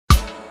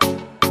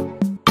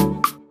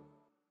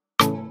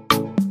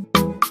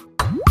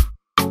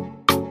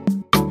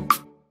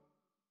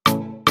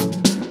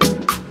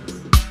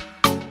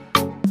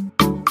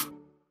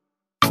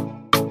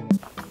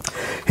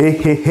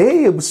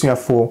Hey,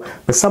 ebusuafo,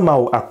 mesama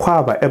wo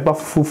akwaba eba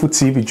Fofoofo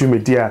TV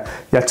dwumedia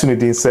ya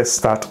tunidin se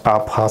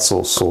Startup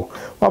Hustle so.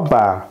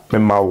 Waba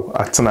memawo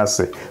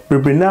atenase.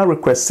 Bebrina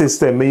request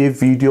system make a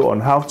video on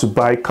how to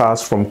buy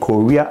cars from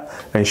Korea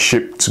and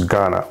ship to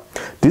Ghana.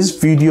 This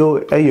video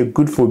is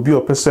good for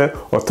bio person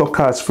or talk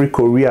cars free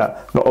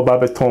Korea no oba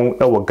beton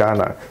ewo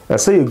Ghana. I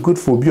say good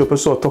for bio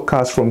person or talk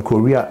cars from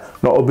Korea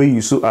no oba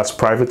use as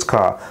private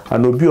car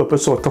and no bio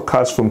person or talk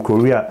cars from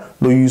Korea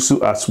no use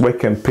as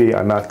work and pay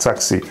and a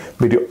taxi.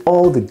 With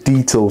all the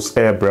details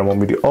bro,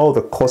 with all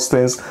the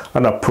costings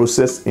and the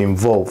process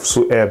involved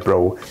so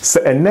bro.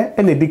 So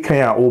any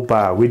dikaya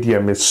oba with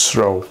your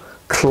misro.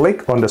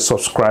 Click on the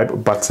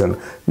subscribe button,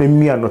 name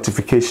me a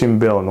notification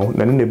bell no,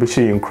 na ne be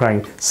share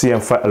crying see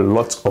and find a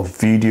lot of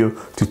video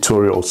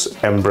tutorials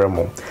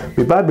embremo.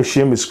 We be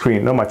share my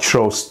screen na my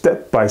show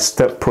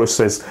step-by-step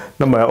process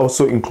na my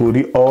also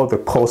including all the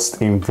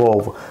costs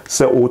involved.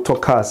 Say auto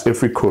cars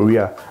every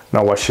Korea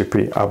na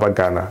washipi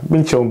abagana.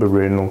 Mincha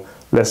bebre no.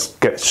 Let's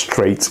get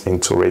straight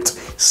into it.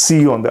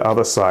 See you on the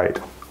other side.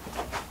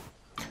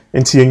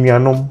 Enti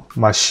yenuanom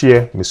ma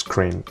share my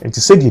screen. Enti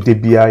said you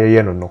did be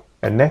no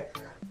ene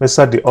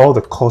mesa the all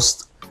the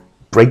cost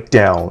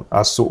breakdown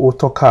as so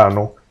auto car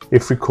no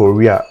every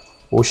Korea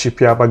o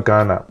ship aba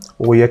Ghana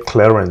o ye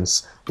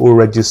clearance o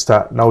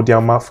register now the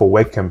amount for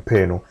work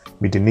campaign no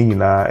me the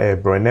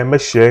nyina brand me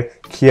share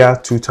Kia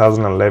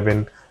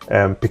 2011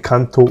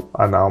 Picanto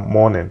and our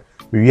morning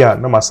we are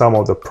no some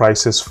of the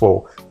prices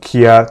for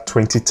Kia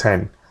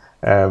 2010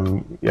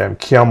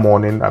 Kia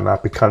morning and our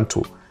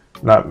Picanto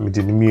na me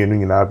the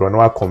nyina brand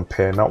no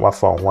compare na wa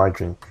fa ho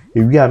adwen.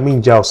 If we are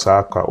mean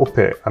Jausaka,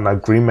 open an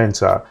agreement,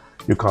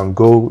 you can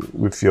go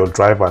with your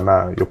driver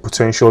now, your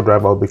potential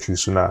driver will be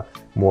choosing now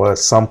more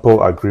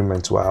sample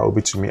agreement where I'll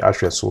be to me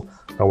actually so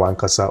no one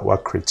kasa wa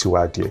create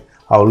idea.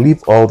 I'll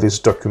leave all these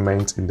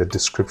documents in the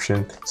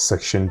description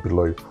section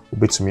below. Will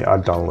be to me I'll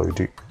download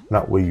it,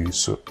 not where you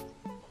so.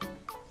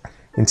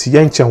 Into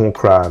yencha ho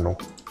kra no,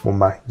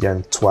 mama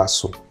yen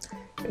twaso.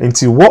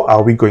 Into what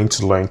are we going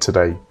to learn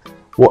today?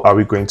 What are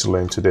we going to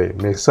learn today?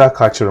 Mesa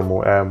catcher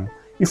mo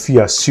if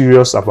you are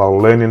serious about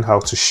learning how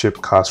to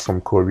ship cars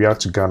from Korea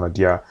to Ghana,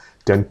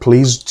 then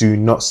please do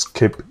not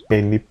skip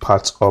any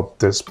part of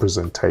this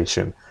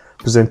presentation.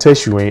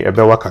 Presentation way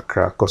ebewa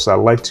kakra because I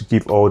like to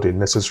give all the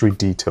necessary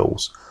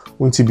details.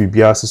 Unti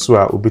bibia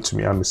siswa obi to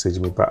me a message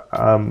me, but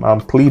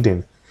I'm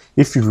pleading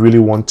if you really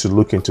want to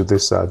look into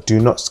this, do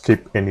not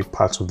skip any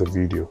part of the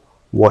video.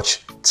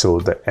 Watch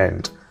till the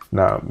end.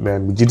 Now,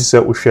 me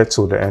say we share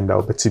till the end.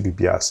 I'll bet you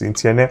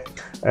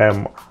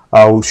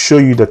I'll show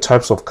you the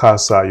types of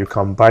cars you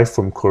can buy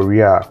from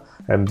Korea,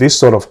 and this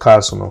sort of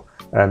cars, you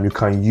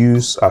can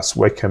use as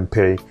work and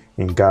pay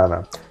in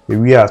Ghana. If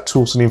we are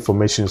tools and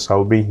information, so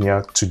I'll be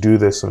here to do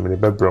this in the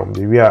background.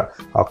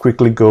 I'll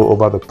quickly go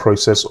over the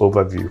process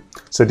overview.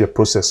 So the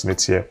process in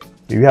it here.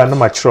 If you are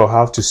not sure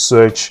how to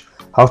search,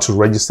 how to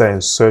register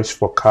and search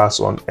for cars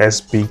on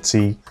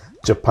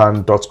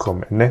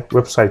sbtjapan.com and then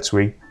websites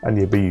way and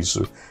you be use.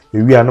 If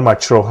we are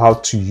not sure how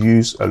to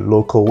use a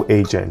local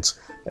agent.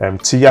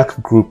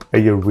 TIAC group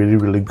are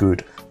really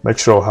good. Make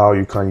sure how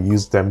you can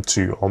use them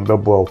to on the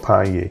ball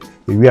pay.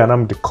 If we are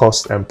the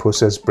cost and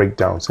process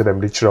breakdown, so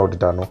them literal the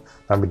dano,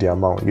 the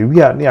amount. If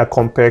we are near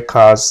compare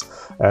cars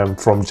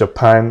from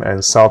Japan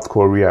and South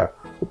Korea,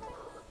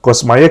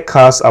 because my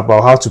cars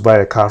about how to buy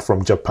a car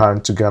from Japan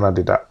to Ghana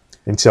did that.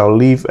 Until I'll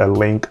leave a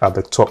link at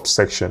the top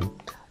section.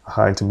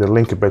 Into the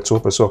link better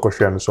so me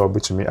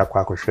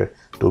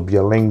there'll be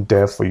a link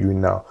there for you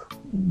now.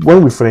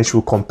 When we finish,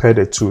 we'll compare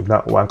the two.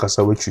 Now, one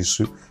kasa which you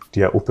su,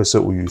 the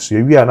opposite we use.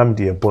 So we are now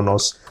the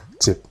bonus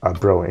tip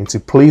abroad.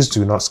 And please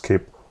do not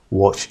skip.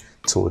 Watch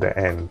till the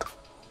end.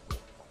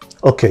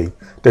 Okay,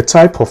 the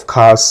type of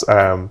cars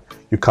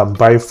you can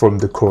buy from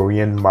the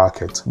Korean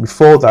market.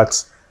 Before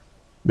that,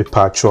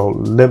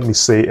 let me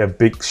say a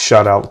big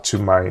shout out to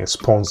my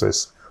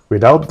sponsors.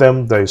 Without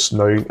them, there is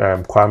no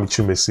Kwame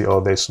Chumesi,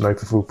 or there's no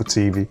Fofoofo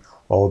TV,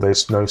 or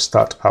there's no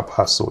Startup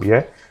Hustle.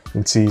 Yeah.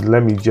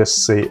 Let me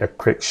just say a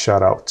quick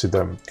shout out to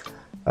them.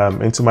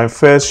 Into my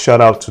first shout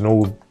out to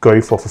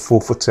go for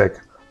Fofoofo Tech.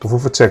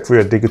 Fofoofo Tech for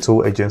a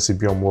digital agency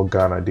beyond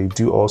Ghana. They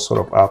do all sort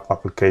of app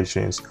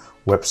applications,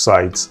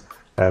 websites,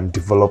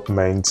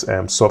 development,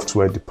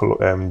 software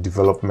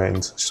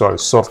development,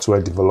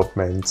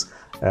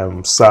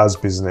 SaaS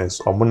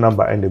business, or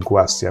number and the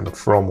guasti and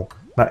from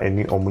not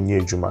any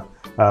omunye juma.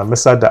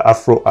 Mesa the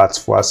Afro Art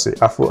for us.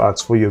 Afro Art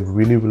for you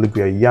really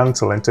good young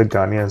talented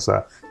Ghanaians.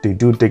 They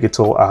do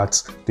digital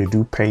art, they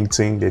do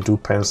painting, they do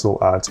pencil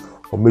art.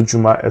 Or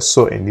mejuma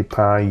eso any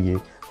ye.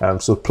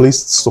 So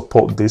please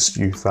support this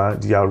youth.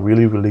 They are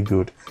really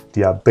good.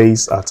 They are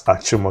based at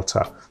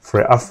Achimota.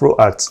 For Afro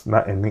Art,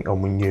 not any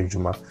omunye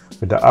juma.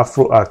 With the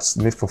Afro Art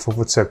need for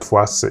Fofoofo Tech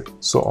for us.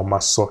 So on my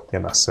so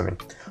yenasene.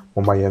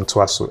 On my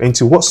yentoaso.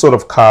 Into what sort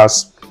of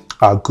cars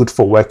are good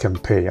for work and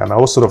pay, and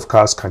what sort of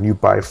cars can you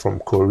buy from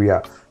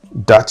Korea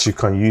that you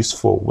can use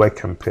for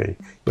work and pay?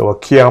 Your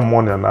Kia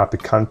Morning and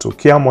Picanto.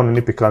 Kia Morning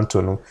and Picanto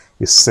no,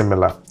 is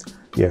similar.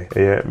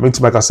 yeah.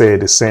 Like I say,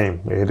 the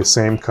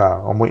same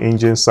car. Almost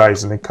engine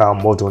size and the car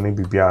model in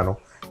Bibiano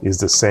is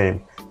the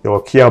same.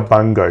 Your Kia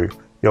Bango,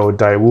 your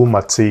Daewoo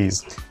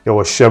Matiz,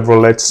 your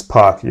Chevrolet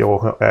Spark,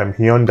 your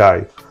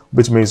Hyundai,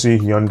 which means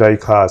Hyundai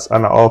cars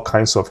and all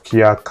kinds of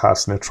Kia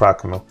cars in the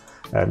track.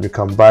 You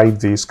can buy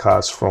these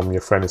cars from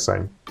your friend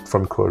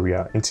from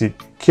Korea. Into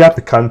Kia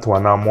Picanto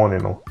and now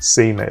morning,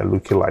 saying it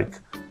looking like.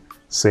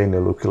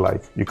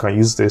 You can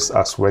use this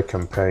as work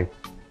and pay.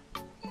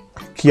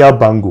 Kia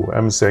Bango,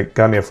 I'm saying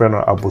Ghana friend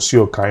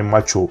Abosio Kai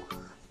Macho.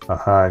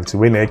 And to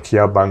win a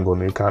Kia Bango,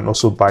 you can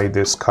also buy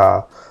this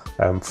car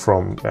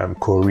from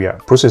Korea.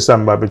 Process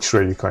and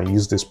arbitrary, you can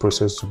use this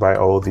process to buy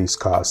all these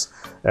cars.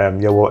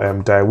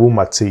 Daewoo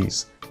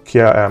Matiz,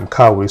 Kia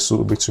car we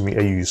so between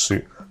a use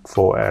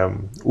for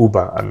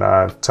Uber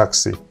and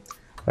taxi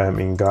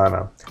in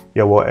Ghana.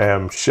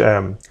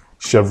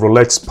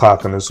 Chevrolet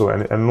Spark and so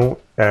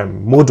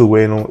and model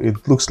way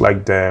it looks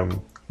like the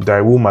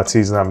Daewoo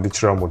Matiz and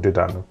literal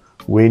model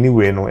way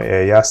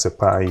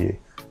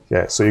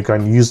yeah, so you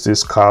can use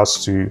these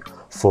cars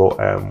for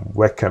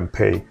work and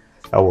pay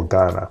our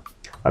Ghana.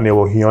 And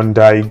your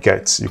Hyundai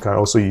Gets, you can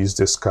also use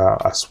this car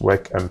as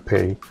work and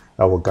pay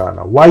our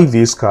Ghana. Why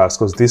these cars?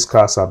 Because these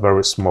cars are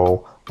very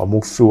small.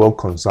 More fuel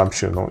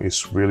consumption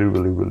is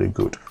really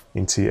good.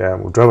 Into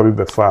drive a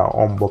bit far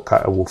on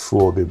boka will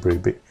fuel be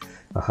baby.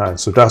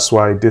 So that's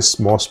why these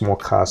small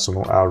cars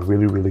are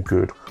really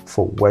good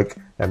for work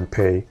and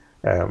pay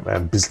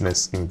and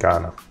business in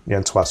Ghana.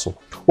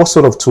 What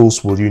sort of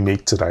tools will you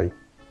need today?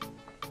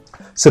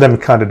 So let me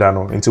count it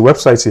down into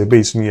websites here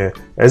based near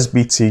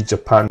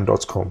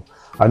sbtjapan.com.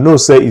 I know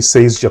say it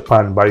says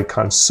Japan, but you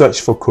can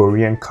search for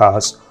Korean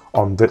cars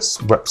on this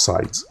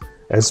website,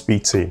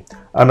 SBT.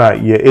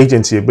 And your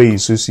agent here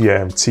based is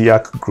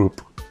Achiaa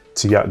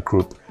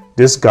Group.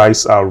 These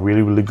guys are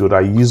really good.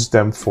 I use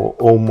them for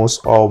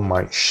almost all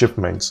my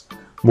shipments.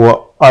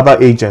 More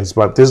other agents,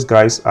 but these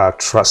guys are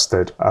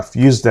trusted. I've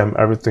used them,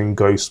 everything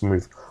goes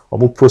smooth.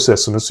 Almost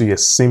process so you're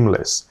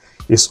seamless.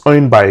 It's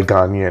owned by a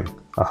Ghanaian.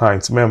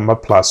 It's member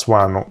plus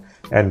one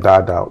and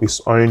Dada is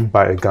owned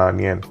by a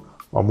Ghanaian.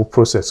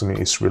 Processing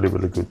is really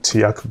good.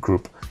 Achiaa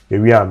Group.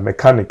 We are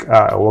mechanic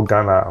or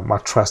Ghana, my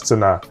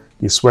trusting.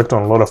 He's worked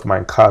on a lot of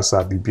my cars.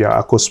 Bibia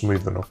Ako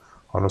Smooth, and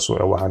also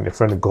our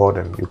friend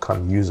Gordon. You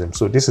can use him.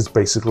 So this is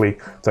basically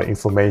the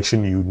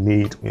information you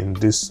need in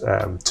this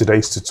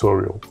today's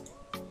tutorial.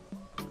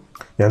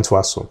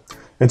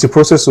 Into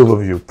process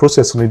overview.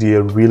 Processing is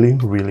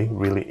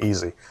really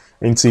easy.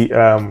 Into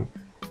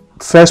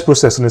first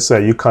processing is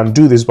you can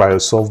do this by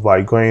yourself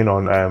by going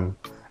on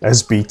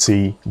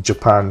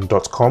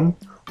sbtjapan.com.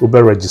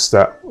 Uber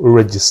register.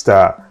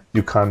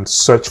 You can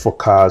search for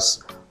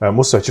cars.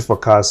 Most searching for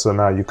cars, so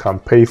now you can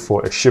pay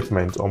for a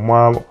shipment or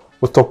more.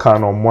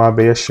 Or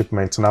more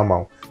shipment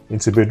now.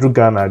 Into Bedru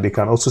Ghana, they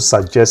can also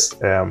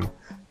suggest a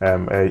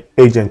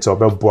agent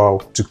or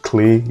to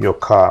clear your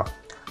car.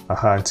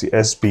 To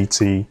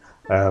sbt.com,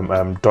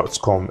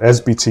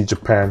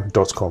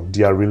 sbtjapan.com.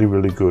 They are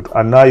really good.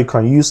 And now you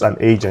can use an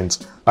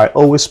agent. I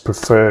always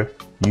prefer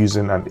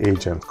using an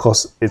agent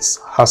because it's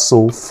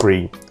hassle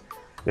free.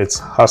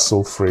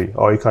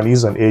 Or you can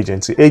use an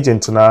agent. The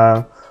agent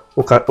now,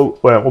 the car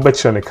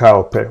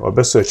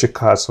or search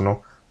cars,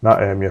 now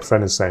your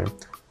friend is saying,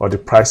 or the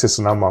prices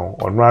now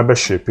or no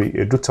ship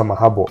it do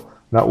tamahabo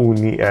now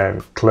only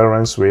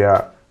clearance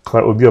where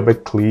obi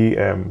obe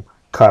clear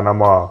car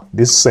number.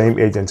 This same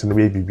agent in the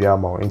baby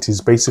biamo. It is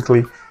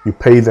basically you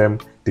pay them,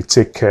 they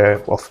take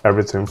care of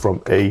everything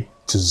from A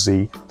to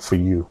Z for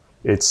you.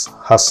 It's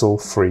hassle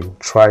free,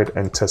 tried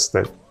and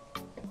tested.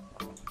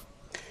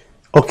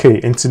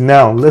 Okay, into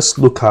now let's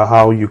look at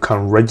how you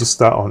can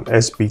register on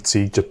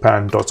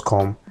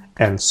sbtjapan.com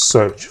and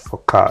search for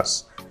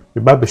cars.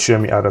 You're about to show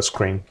me other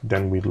screen,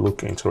 then we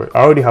look into it.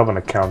 I already have an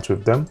account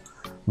with them,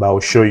 but I'll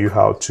show you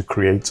how to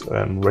create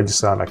and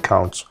register an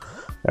account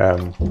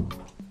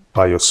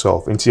by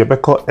yourself. Into your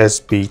back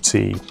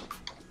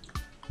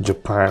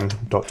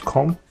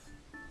sbtjapan.com.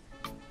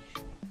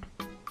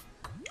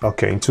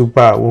 Okay, into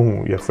bar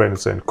your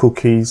friends and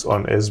cookies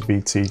on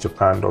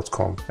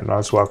sbtjapan.com, and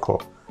that's what I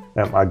call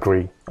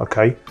agree.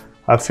 Okay,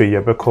 after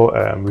your back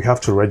we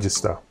have to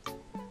register.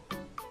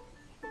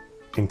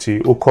 Into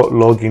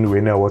login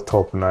we know what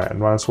top now, and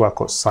once we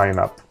call sign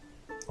up,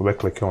 we're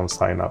clicking on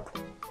sign up.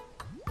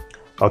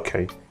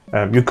 Okay,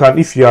 you can,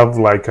 if you have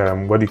like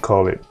what do you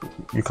call it,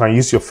 you can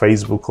use your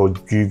Facebook or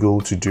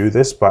Google to do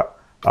this, but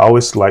I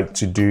always like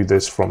to do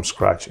this from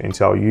scratch. And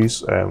I'll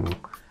use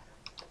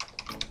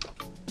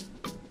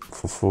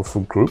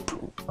Fofoofo group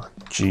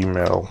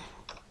Gmail.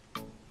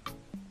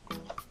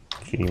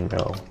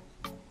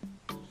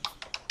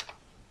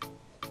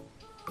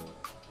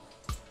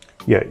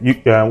 Yeah,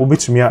 you will be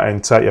to me and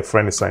enter your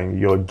friend is saying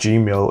your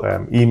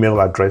Gmail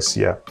email address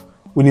here.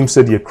 When you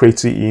said you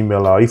create an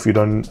email, or if you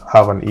don't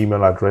have an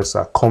email address,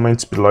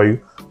 comment below.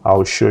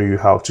 I'll show you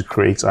how to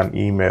create an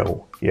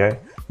email. Yeah,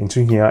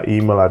 into here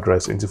email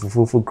address into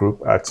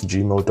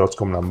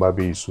fofoofogroup@gmail.com number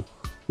base.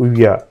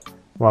 We are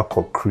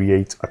called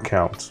create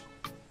account.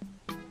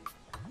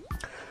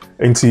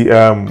 Into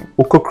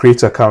Oko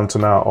create account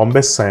now,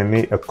 sign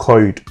a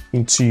code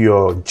into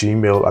your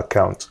Gmail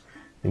account.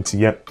 Into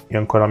share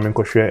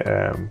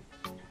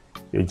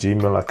your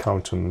Gmail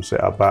account and say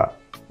about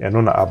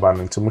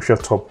into musha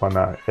top one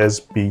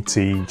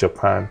SBT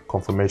Japan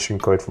confirmation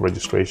code for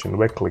registration.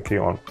 We're clicking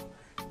on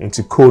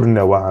into code in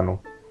the wahano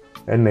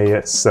and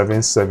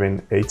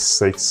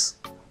 7786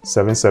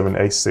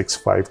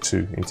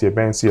 into your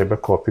bank see a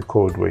copy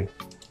code way.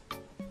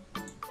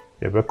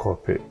 You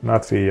copy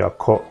not for your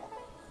code.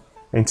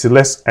 Into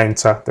let's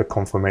enter the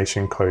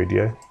confirmation code,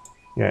 yeah?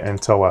 Yeah,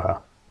 enter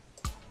waha.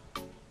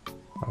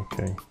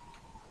 Okay.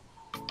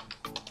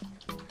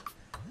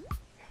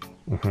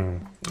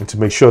 And to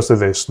make sure that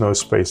there's no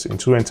space,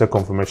 into enter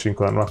confirmation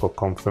code and for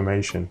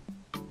confirmation.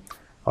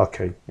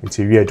 Okay,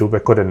 into here do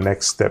record the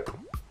next step.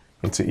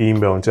 Into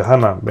email, into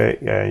Hannah,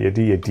 you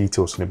do your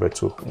details in the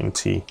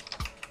into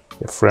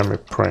your frame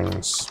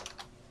prints.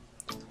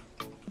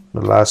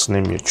 The last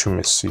name you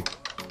chumisi.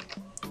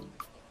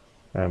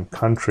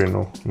 Country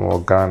no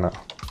Ghana.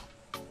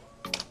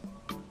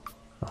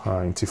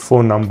 Into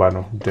phone number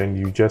no, then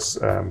you just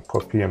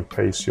copy and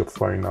paste your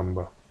phone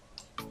number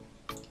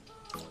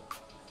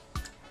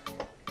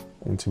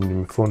into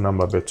the phone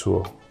number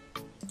better.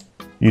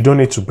 You don't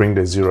need to bring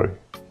the 0.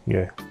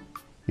 Yeah,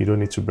 you don't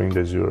need to bring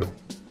the 0.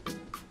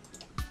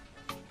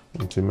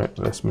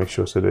 Let's make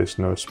sure so there's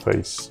no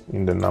space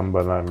in the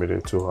number line with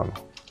the 200.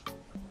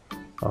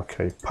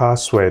 Okay,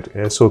 password.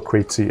 Also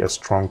create a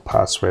strong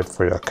password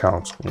for your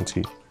account.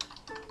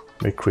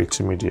 Make create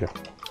media.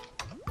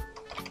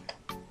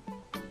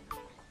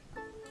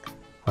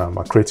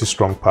 I create a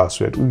strong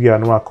password. We are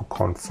now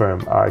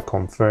confirm. I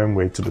confirm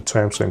way to the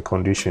terms and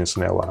conditions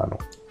now.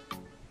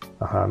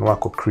 Now I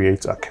could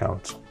create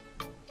account.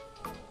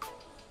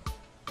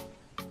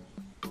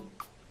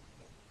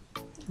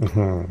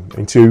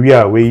 Until we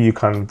are where you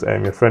can.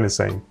 Your friend is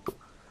saying,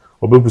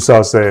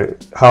 "Obebusa say,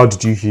 how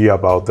did you hear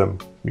about them?"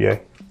 Yeah.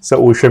 So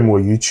we'll share more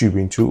YouTube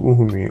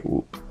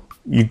into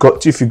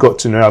if you got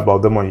to know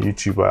about them on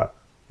YouTube,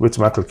 which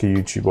might click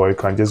YouTube, or you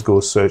can just go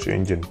search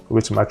engine,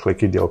 which might click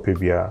the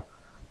OPBR.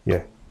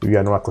 Yeah, we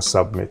are not going to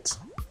submit.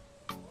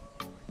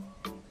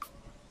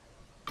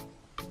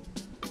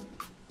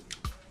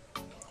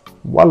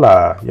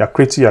 Voila, you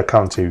create your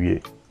account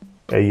here.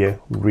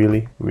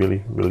 Really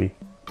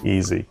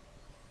easy.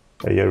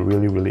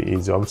 Really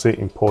easy. I'm saying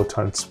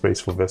important space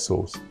for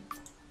vessels.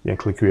 You can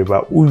click here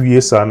about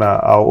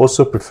I'll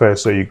also prefer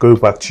so you go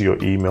back to your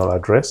email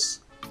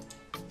address.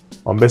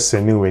 I'm best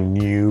send you a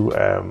new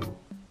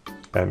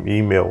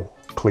email.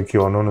 Click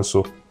here on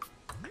also.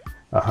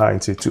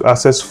 To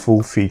access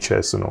full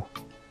features,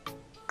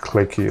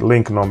 click here,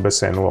 link number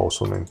send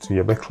also to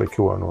you click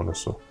here on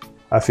also.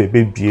 After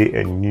be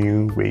a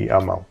new way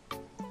amount.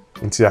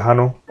 Into your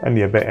handle and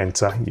you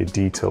enter your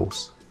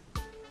details.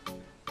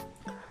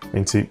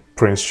 Into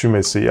Prince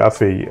Chumesi,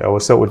 I will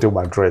set with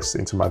my address.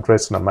 Into my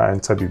address, and I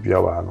enter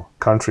Bibiawano,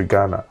 country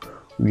Ghana.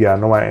 We are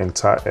now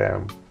enter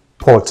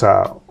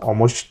porter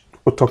almost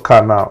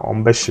Otokana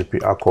on best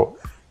ako.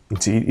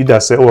 Into either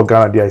say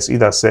Ghana there is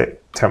either say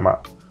Tema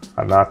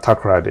and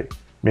Accra de.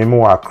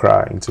 Memo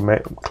Accra into me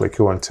click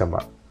on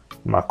Tema.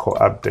 Mako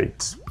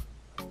update.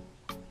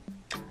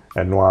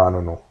 And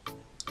no.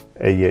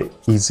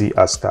 Easy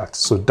as that.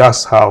 So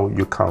that's how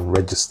you can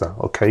register.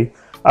 Okay.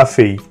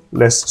 Afi,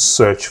 let's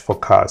search for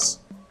cars.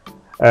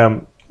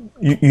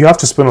 You have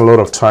to spend a lot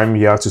of time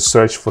here to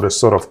search for the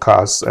sort of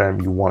cars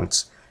you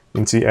want.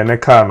 Into any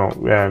car,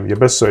 you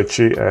best search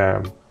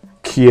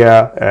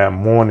Kia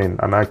Morning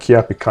and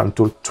Kia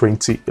Picanto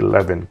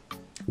 2011.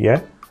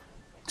 Yeah,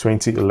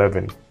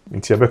 2011.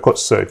 Into your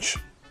best search.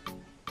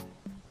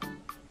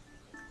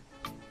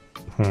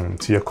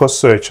 To your cost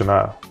search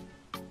now.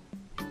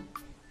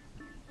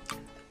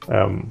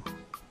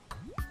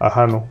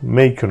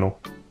 Make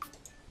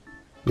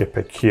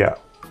Kia.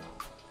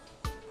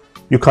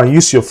 You can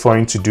use your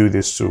phone to do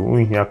this too.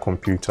 In here,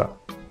 computer.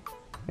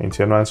 And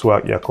you know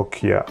what you call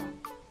Kia.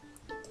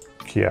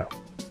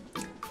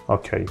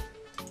 Okay.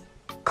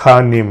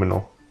 Car name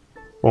no.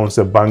 Once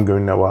a bango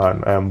in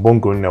our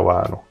bongo in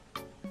our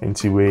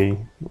Until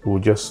we'll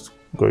just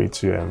go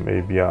to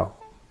ABR.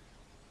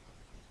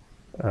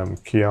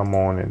 Kia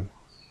Morning.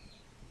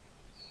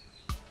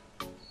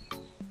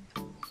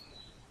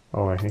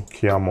 Oh,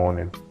 Kia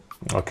Morning.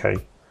 Okay.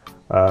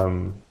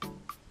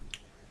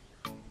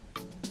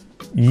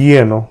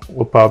 Year no,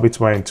 we'll probably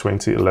in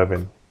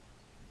 2011.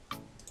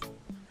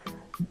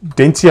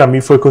 Didn't you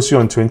me focus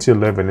on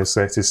 2011? It's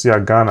like to see a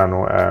Ghana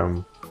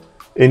no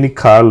any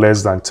car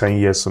less than 10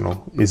 years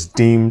is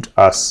deemed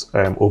as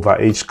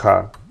overage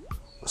car.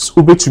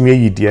 Ube to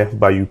me dear,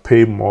 but you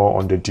pay more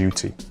on the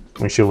duty.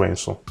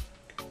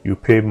 You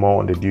pay more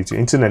on the duty.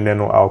 Internet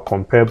no, I'll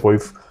compare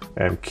both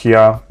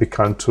Kia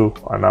Picanto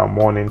and our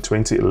Morning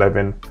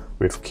 2011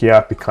 with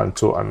Kia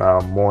Picanto and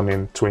our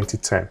Morning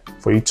 2010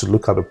 for you to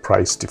look at the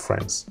price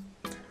difference.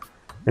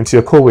 Into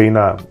your call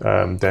now,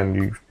 then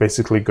you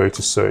basically go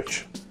to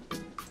search.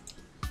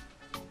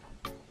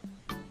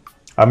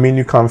 I mean,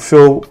 you can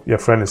feel your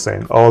friend is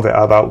saying all the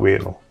other way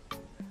no.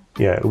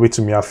 Yeah, wait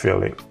to me I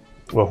feel it.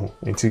 Well,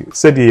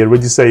 said the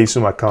register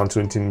issue account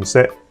 20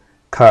 say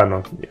car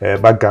no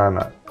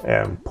bagana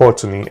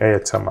port ni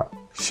tama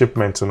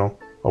shipment no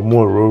or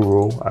more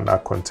roll and a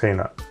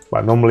container.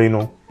 But normally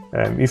no,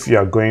 if you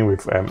are going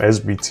with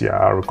SBT,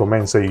 I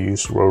recommend say you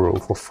use roll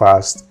for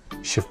fast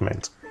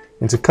shipment.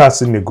 Into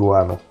cars in the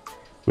Guano,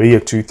 we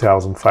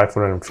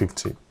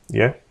 2,550.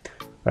 Yeah.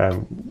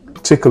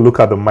 Take a look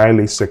at the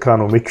mileage, the car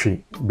no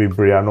metri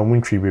bebre, no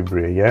metri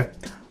bebre. Yeah.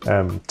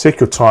 Take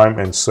your time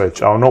and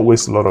search. I'll not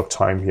waste a lot of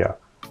time here.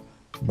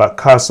 But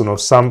cars, you know,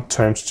 some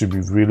tends to be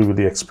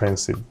really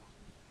expensive.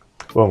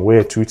 Well,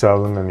 we're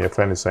 2,000 and your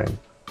friend is saying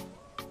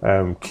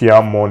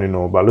Kia morning,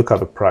 no, but look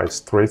at the price,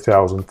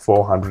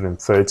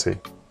 3,430.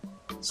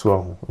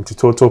 So into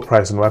total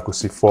price, and I could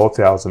see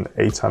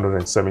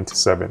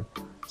 4,877.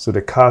 So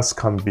the cars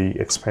can be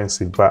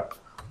expensive, but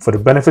for the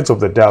benefit of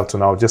the doubt,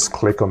 and I'll just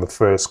click on the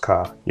first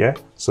car, yeah,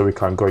 so we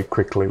can go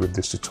quickly with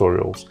these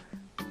tutorials.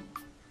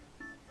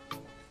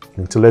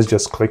 Until let's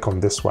just click on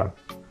this one.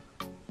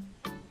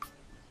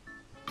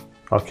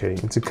 Okay,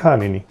 into car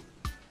nini.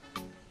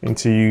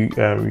 Into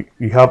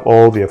you have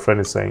all the friend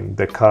is saying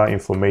the car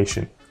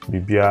information.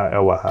 Bibia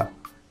Ewaha.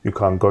 You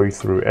can go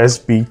through.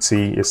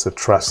 SBT is a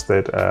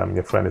trusted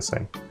your friend is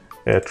saying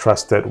a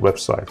trusted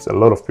website. A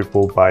lot of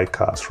people buy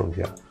cars from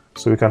here.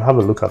 So we can have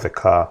a look at the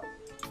car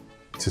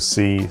to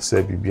see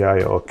say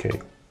Bibia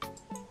okay.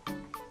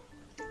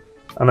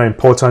 And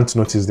important to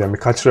notice the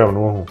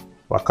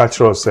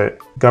Wakachiro said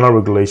Ghana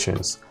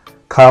regulations.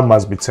 Car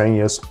must be 10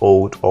 years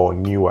old or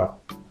newer.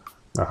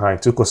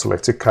 To go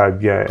select a car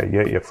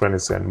your friend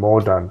is saying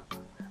more than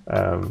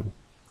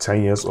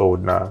 10 years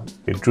old now.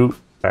 It drew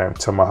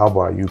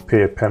Tamahaba, you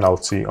pay a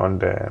penalty on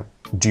the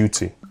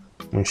duty.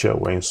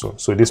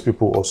 So these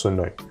people also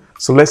know.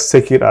 So let's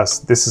take it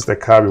as this is the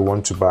car we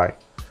want to buy.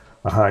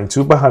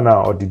 Into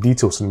Bahana or the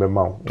details in the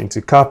amount.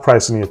 Into car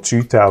price near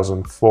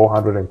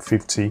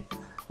 2,450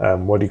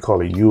 what do you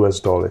call it, US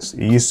dollars.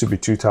 It used to be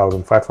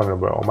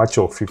 2,500 or much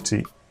of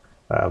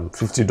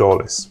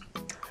 $50.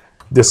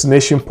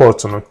 Destination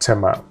port on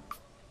Tema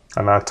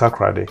and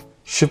Accra.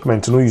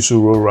 Shipment no use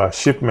Aurora.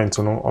 Shipment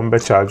no on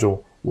charge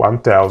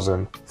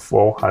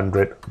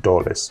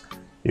 $1,400.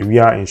 If we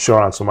are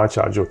insurance, so much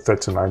charge of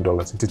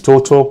 $39. The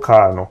total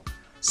car no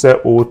say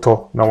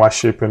auto now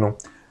shipping no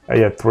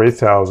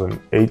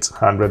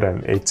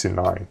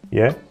 3,889.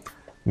 Yeah.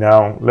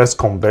 Now let's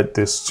convert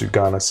this to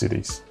Ghana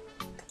cedis.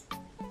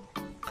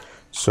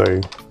 So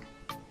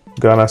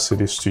Ghana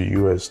cedis to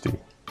USD.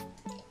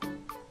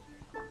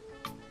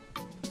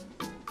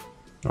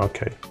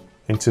 Okay.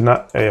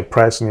 Internet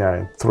price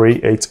near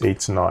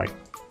 3,889.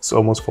 It's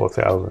almost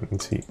 4,000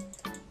 into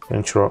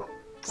intro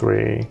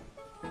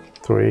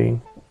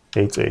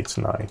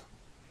 3,889.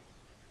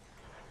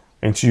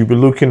 And so you'll be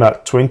looking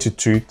at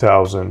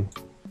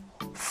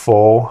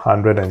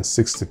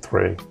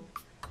 22,463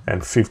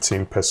 and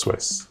 15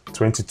 pesos.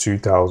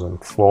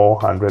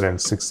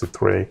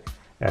 22,463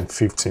 and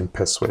 15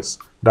 pesos.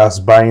 That's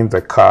buying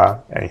the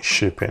car and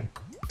shipping.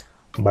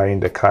 Buying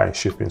the car and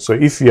shipping. So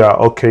if you are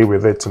okay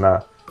with it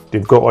now,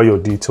 they've got all your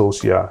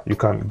details here. You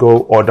can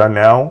go order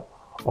now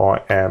or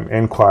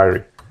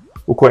inquiry.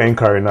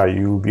 Inquiry now,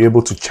 you'll be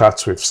able to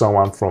chat with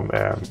someone from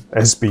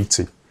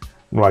SBT.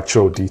 No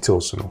actual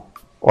details, you know.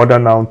 Order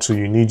now to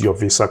you need your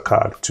Visa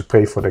card to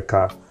pay for the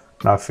car.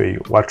 Now for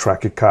you, what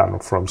track a car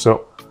from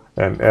so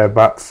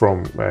back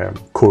from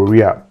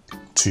Korea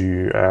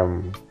to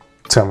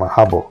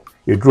Temahabo.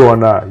 You draw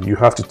now, you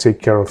have to take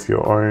care of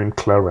your own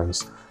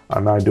clearance,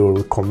 and I do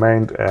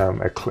recommend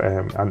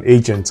an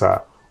agent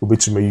who be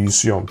to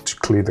use you to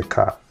clear the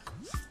car.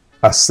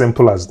 As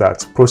simple as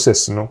that.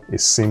 Process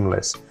is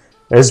seamless.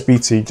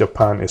 SBT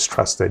Japan is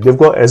trusted. They've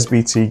got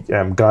SBT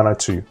Ghana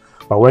too,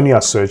 but when you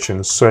are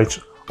searching, search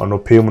on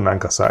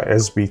Opeyumunankasa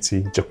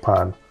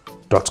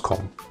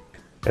sbtjapan.com.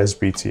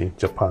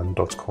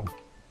 sbtjapan.com.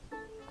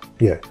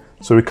 Yeah,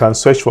 so we can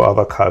search for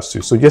other cars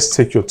too. So just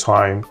take your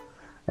time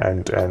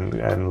and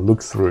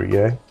look through.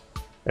 Yeah,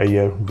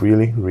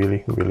 really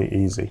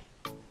easy.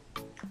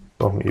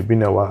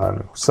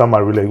 Some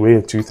are really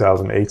way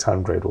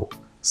 2,800 or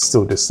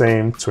still the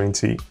same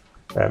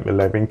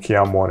 2011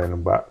 Kia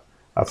morning, but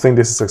I think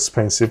this is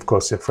expensive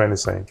because your friend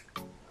is saying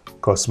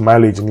because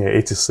mileage near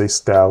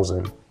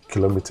 86,000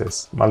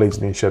 kilometers. Mileage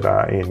in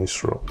Shada in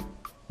Israel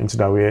into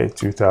that way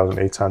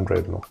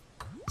 2,800. No,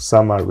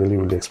 some are really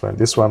expensive.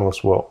 This one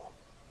was well.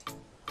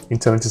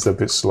 Internet is a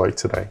bit slow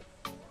today,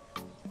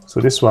 so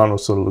this one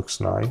also looks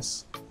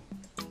nice.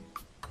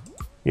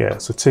 Yeah,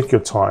 so take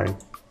your time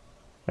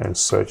and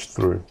search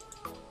through.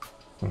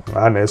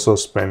 And also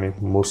spending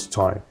most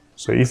time.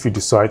 So if you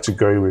decide to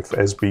go with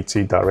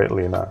SBT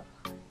directly now,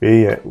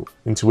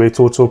 into a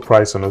total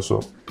price and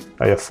also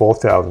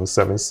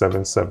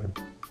 4,777.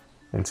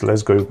 And so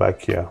let's go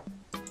back here.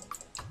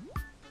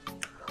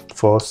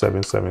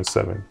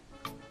 4,777.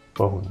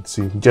 Oh,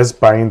 see, just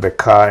buying the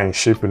car and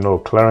shipping or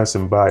clearance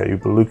and buy, you'll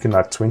be looking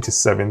at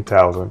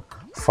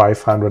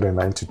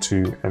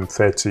 27,592 and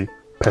 30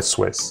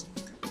 pesos.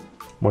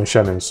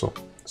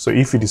 So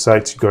if you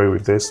decide to go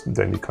with this,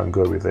 then you can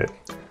go with it.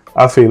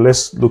 After,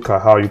 let's look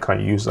at how you can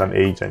use an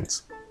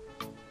agent.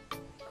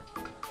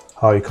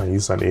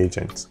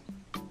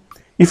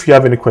 If you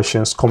have any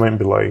questions, comment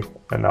below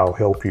and I'll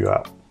help you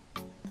out.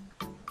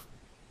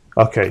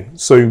 Okay,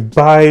 so you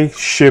buy,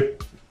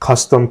 ship,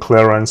 custom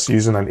clearance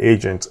using an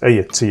agent,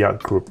 a Achiaa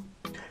group.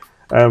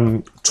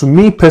 To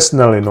me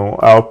personally,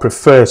 I'll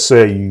prefer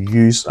say you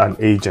use an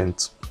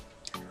agent.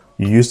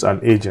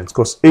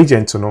 Because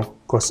agent,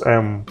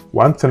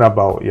 one thing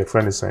about your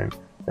friend is saying,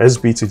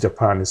 SBT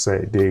Japan is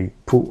say they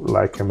put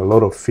like a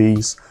lot of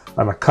fees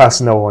and a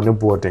cost now on your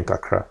board in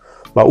Accra.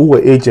 But who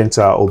agents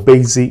are or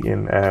busy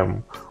in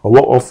or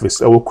what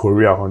office or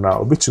Korea or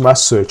now, but you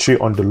must search it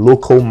on the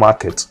local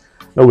market.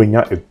 Now we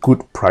have a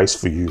good price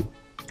for you.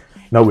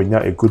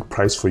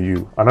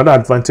 Another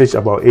advantage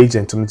about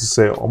agent is to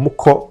say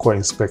ko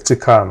inspect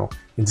car no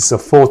it is a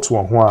fault to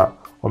one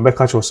or make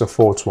a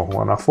fault to one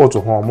and a fault to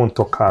one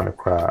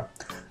car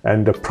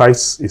and the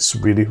price is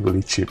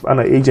really cheap. And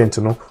an agent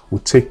will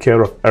take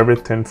care of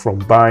everything from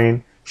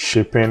buying,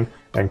 shipping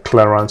and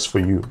clearance for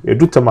you. You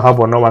do to have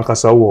no one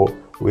kasa wo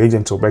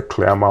agent will be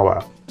clear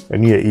mawa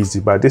and here easy,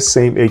 but this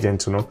same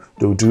agent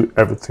they'll do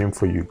everything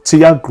for you.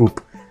 Achiaa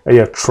group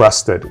are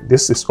trusted.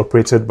 This is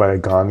operated by a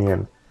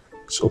Ghanaian.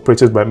 It's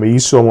operated by me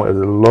a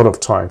lot of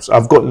times.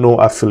 I've got no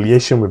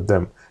affiliation with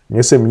them. No,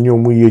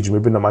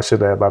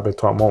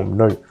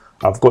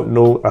 I've got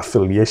no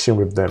affiliation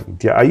with them.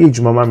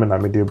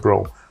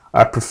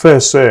 I prefer,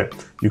 sir,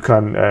 you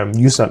can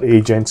use an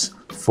agent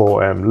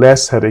for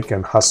less headache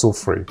and hassle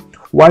free.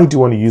 Why do you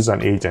want to use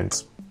an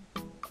agent?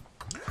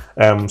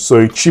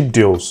 So cheap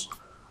deals.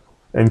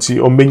 And see,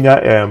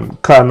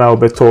 car now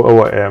better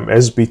or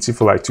SBT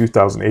for like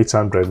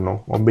 2,800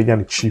 no,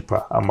 a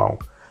cheaper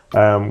amount.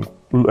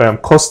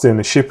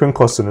 Costing, shipping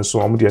costing and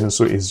so on,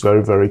 so is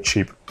very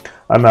cheap.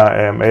 And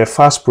a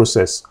fast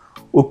process.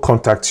 Who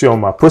contact you on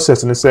my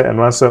process and say and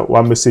answer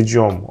one message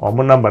or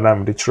my number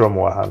name the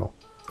chromo.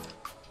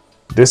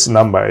 This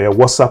number a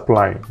WhatsApp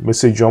line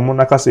message you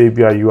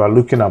are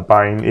looking at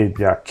buying a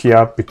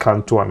Kia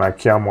Picanto and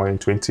Achiaa more in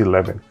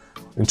 2011.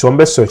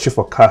 Into search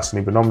for cars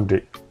and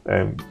the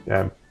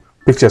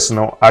pictures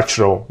now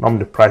actual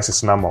the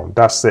prices now.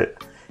 That's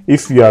it.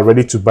 If you are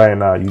ready to buy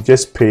now, you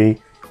just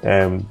pay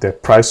the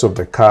price of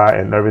the car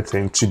and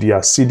everything to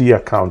their CD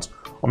account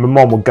or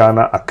my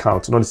Ghana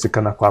account, not the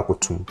Ghana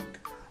Kwakutum.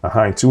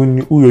 Until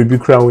you be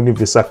crowned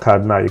Visa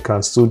card now, you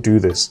can still do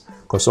this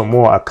because some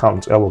more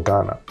account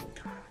Ghana.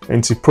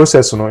 And the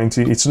process,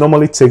 it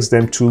normally takes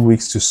them 2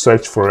 weeks to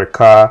search for a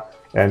car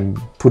and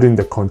put in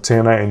the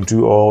container and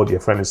do all the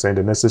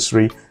the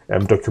necessary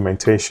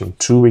documentation.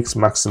 2 weeks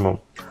maximum.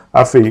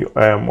 After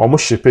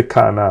almost ship a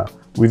car now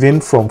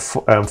within from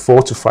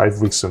 4 to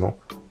 5 weeks, on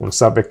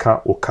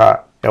Sabeka or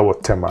car or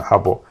tema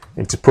habo.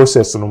 Into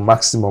process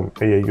maximum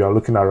you are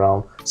looking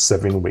around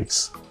 7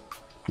 weeks.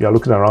 You are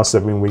looking around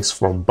 7 weeks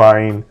from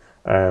buying,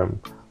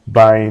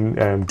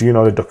 doing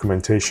all the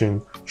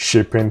documentation,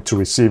 shipping to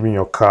receiving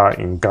your car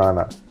in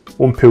Ghana.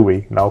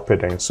 Now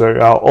paying. So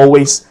I'll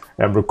always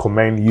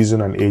recommend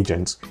using an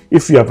agent.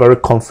 If you are very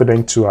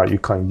confident to, you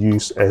can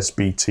use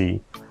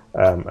SBT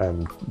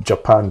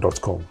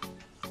Japan.com.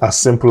 As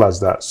simple as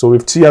that. So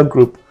with Achiaa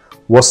Group,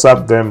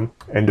 WhatsApp them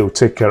and they'll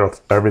take care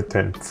of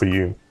everything for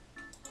you.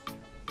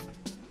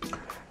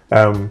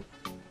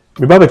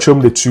 We better show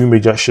the two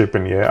major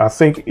shipping here. I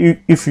think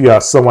if you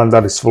are someone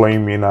that is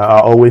following me now, I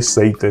always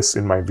say this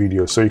in my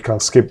video, so you can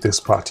skip this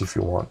part if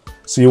you want.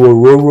 So you will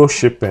roll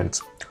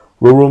shipment.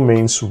 Roll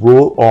means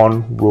roll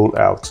on, roll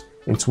out.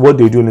 Into what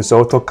they do is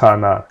auto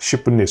car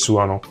shipping this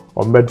one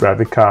or med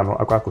drive car no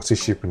aqua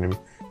shipping him.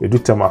 They do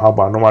tell me how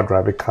about normal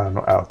drive car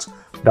no out.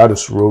 That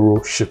is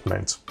roll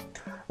shipment.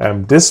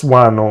 This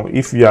one,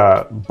 if you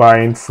are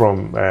buying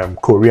from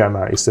Korea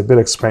now, it's a bit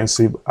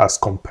expensive as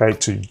compared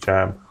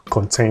to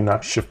container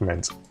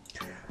shipment.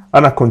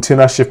 And a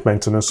container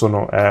shipment,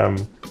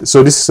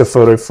 so this is a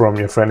photo from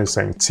your friend is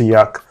saying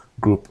Achiaa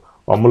Group.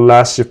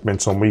 Last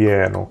shipment on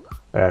year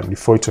the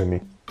photo ni.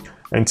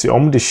 And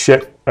the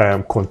share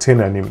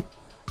container name.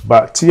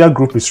 But Achiaa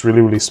Group is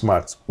really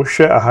smart. We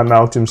share a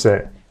now team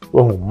say,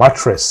 oh,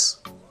 mattress.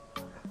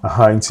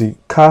 Into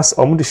cars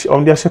on the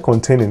share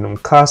containing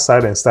car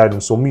side and side,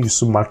 and so me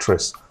use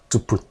mattress to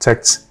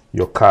protect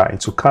your car.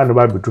 Into car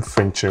no be do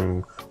French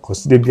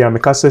because they be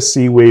a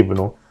sea wave,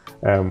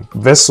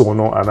 vessel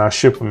and our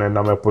ship and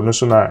na na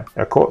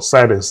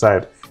side and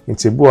side.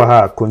 Into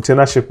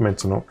container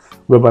shipment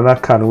we na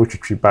car no which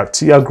but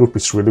Achiaa Group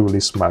is really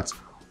smart.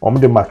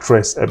 The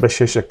mattress ebe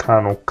sheshe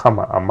car no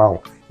kama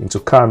amount into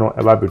car no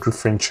eba be do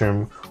French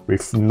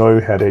with no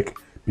headache.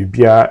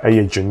 Bibia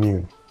a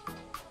genuine.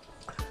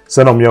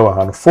 Send on your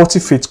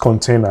 40-feet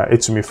container, it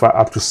to me for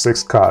up to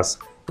 6 cars.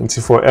 Into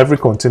for every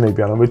container,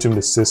 be an between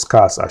the 6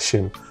 cars are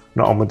shame.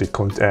 Not only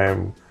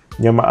the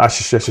Yama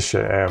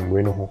Ashisha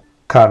we know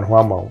can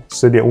amount.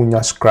 So the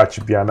unya scratch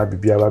biana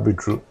bibia be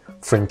drew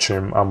French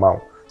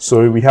amount.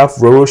 So we have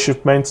rural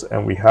shipments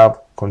and we have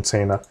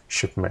container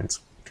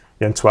shipments.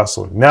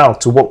 Now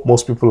to what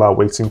most people are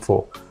waiting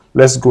for.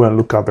 Let's go and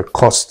look at the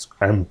cost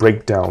and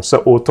breakdown.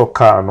 So auto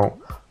car no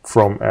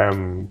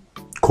from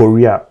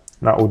Korea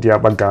na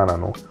odiaba Ghana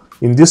no.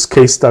 In this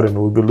case study,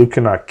 we'll be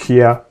looking at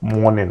Kia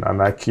Morning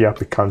and Kia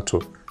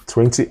Picanto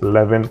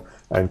 2011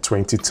 and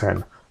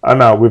 2010.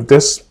 And with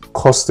this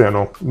cost,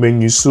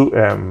 when you sue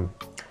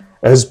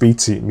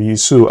SBT, me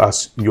sue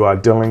as you are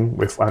dealing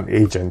with an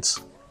agent.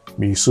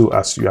 Me sue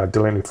as you are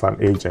dealing with an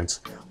agent.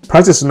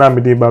 Prices na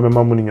me de ba me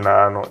money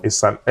na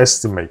is an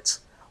estimate,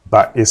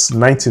 but it's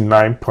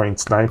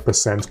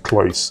 99.9%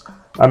 close.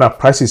 And our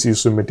prices you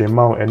me the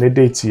amount and the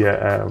date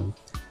here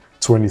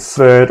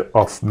 23rd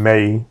of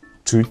May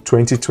to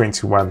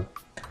 2021.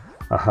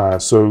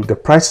 So the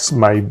prices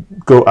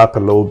might go up a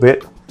little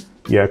bit,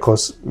 yeah,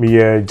 because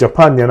me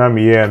Japan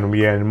me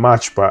in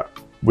March, but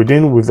with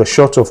the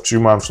short of 2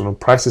 months,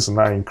 prices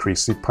now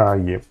increase per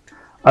year.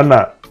 And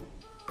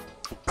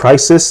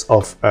prices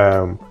of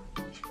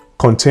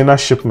container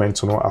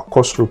shipments are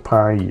cost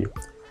per year.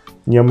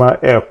 Nyama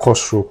air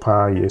cost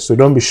per year. So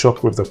don't be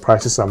shocked with the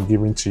prices I'm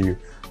giving to you.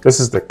 This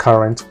is the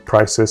current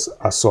prices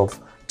as of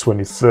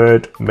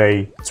 23rd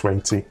May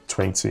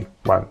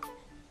 2021.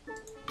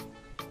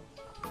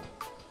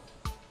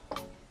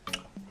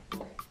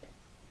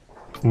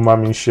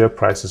 Mommy share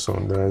prices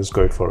on there. Let's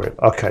go for it.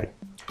 Okay.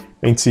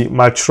 And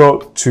my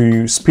truck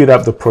to speed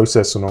up the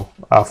process,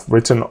 I've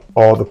written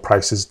all the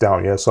prices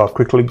down. Yeah, so I'll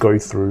quickly go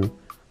through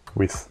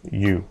with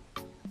you.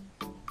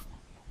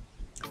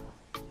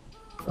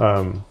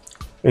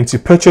 Into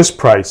purchase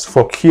price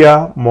for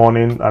Kia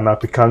Morning and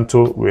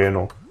Picanto,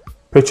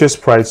 purchase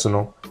price,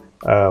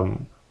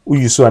 we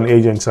use an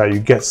agent, you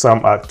get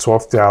some at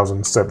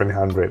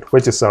 12,700,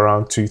 which is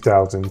around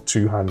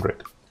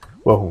 2,200.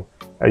 Well,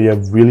 you're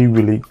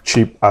really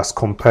cheap as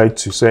compared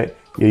to say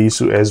you use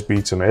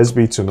SB2.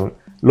 SB2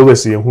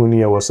 lowest year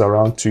was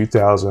around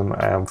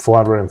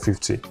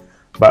 2,450,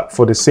 but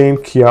for the same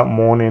Kia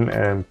Morning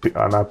and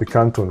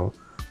Picanto,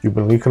 you've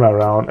been looking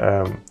around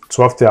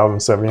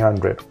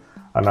 12,700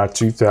 and at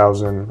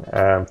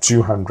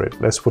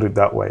 2,200. Let's put it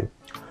that way.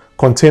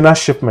 Container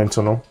shipment,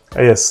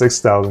 is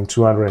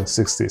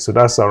 6,260. So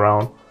that's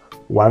around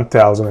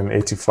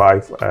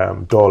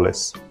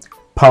 $1,085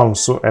 pounds.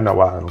 So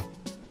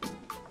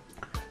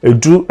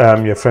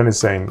your friend is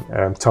saying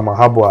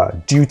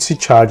Tamahabwa duty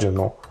charge,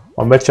 on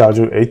me charge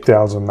you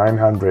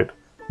 8,900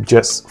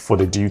 just for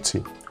the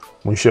duty.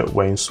 Munshe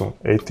weighing soon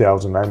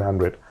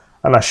 8,900,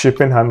 and a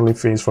shipping handling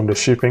fees from the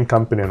shipping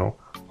company, on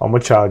me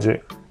charge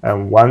it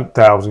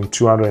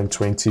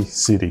 1,220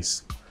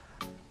 cedis.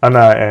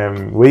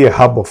 And we a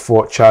hub of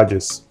 4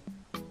 charges,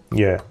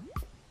 yeah,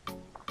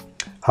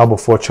 hub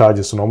of 4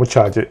 charges, normal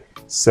charge it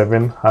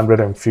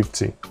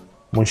 750.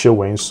 Munshe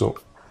weighing so,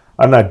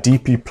 and a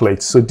DP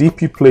plate. So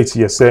DP plate,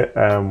 yes,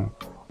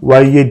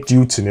 why you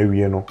duty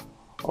no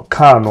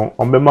car no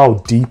on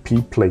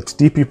DP plate.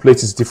 DP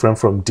plate is different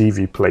from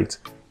DV plate.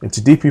 And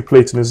DP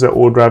plate is the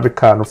old driver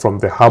car from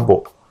the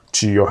harbor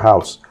to your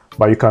house,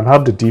 but you can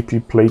have the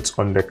DP plate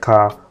on the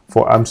car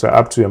for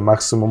up to a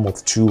maximum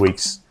of 2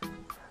 weeks.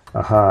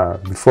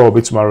 Before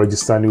we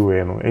register anyway,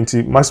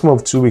 and maximum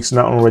of 2 weeks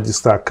now on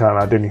register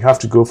car, then you have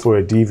to go for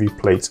a DV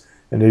plate,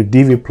 and the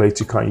DV plate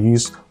you can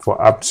use for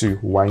up to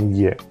 1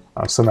 year.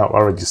 And so now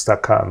our register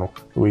car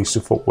we use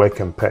it for work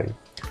and pay.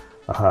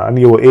 And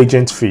your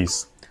agent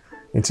fees.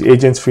 Into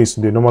agent fees,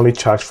 they normally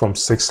charge from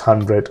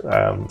 600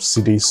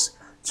 cedis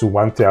to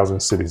 1,000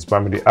 cedis,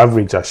 but the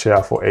average I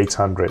share for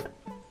 800,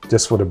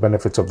 just for the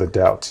benefit of the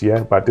doubt.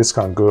 Yeah, but this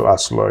can go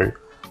as low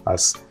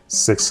as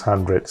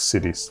 600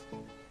 cedis.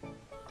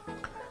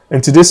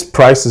 And to this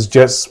price is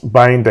just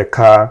buying the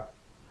car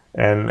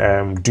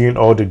and doing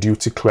all the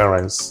duty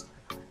clearance.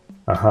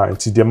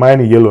 Into the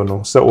mine yellow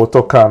no, so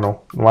auto car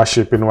no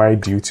shipping why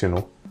duty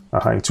no.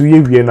 Into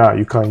year now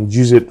you can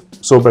use it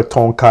so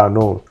beton car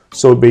no,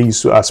 so be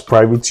used as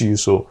private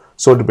use, so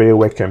the bay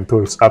work and pay,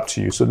 it's up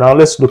to you. So now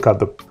let's look at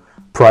the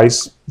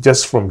price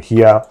just from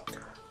here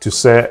to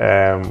say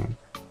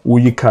who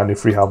you can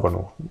if we have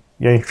no.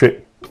 Yeah,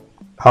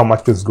 how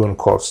much it's going to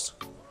cost.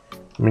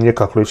 I mean your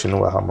calculation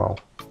over how much.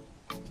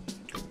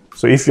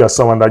 So if you are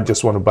someone that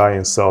just want to buy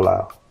and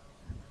sell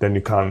then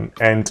you can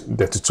end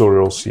the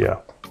tutorials here.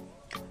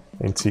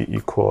 And T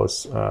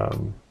equals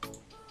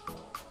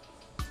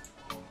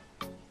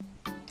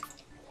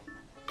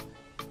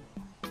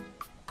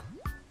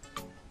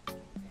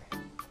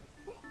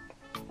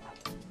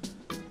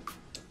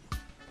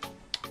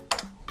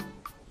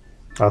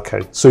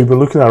okay, so you'll be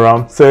looking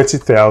around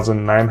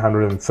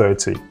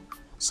 30,930.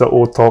 So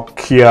we'll talk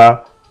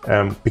Kia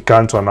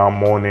Picanto now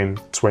Morning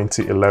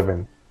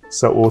 2011.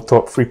 So we'll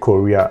talk Free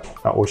Korea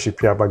at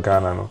Oshipia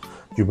Ghana. No?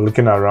 You'll be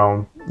looking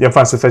around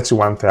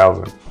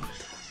 31,000.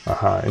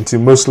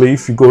 Until mostly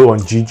if you go on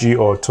GG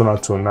or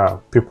Tonato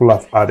now, people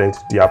have added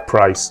their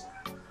price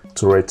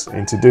to it.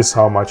 Into this,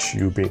 how much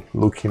you'll be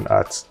looking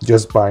at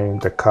just buying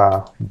the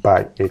car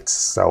by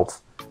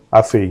itself.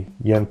 Afe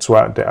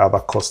yentwa the other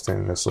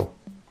costing so.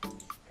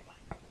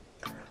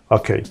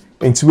 Okay,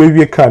 into where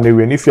we can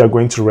and if you are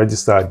going to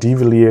register a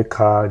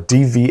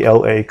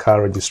DVLA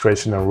car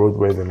registration and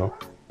roadway,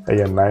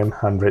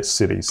 900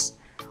 cities.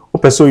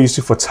 Also use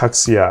it for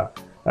taxi.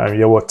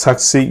 Your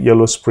taxi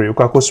yellow spray, you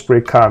can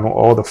spray car on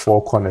all the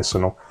 4 corners,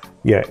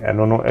 Yeah, and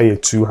no a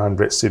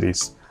 200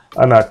 cities.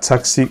 And a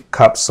taxi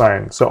cab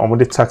sign. So on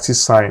the taxi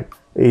sign,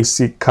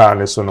 AC car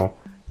no,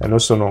 and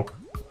also no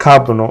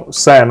cab no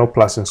sign no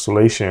plus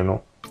installation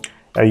no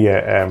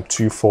a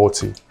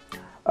 240.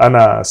 And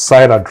a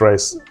side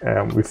address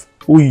with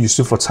who you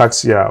use for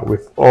taxi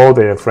with all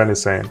their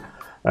friends saying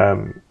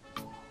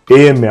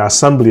AMA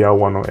assembly I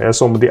want to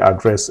some the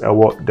address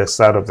what the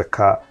side of the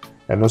car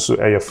and also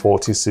a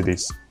 40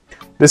 cities.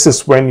 This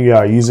is when you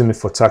are using it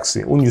for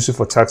taxi. When you use it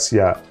for taxi,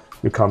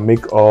 you can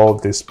make all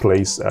this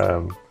place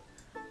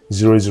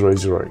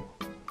 000.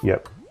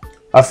 Yep.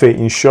 After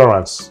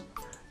insurance,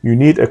 you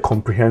need a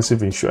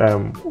comprehensive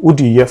insurance. What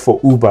do you get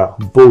for Uber,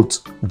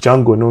 Bolt,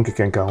 Django,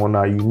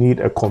 no, you need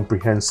a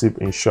comprehensive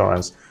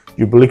insurance.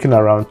 You'll be looking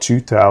around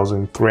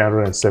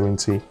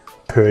 2,370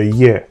 per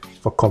year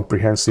for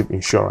comprehensive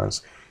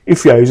insurance.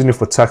 If you are using it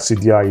for taxi,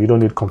 you don't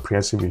need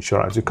comprehensive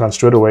insurance. You can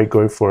straight away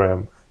go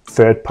for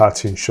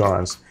third-party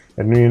insurance,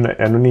 and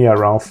only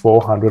around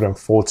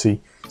 440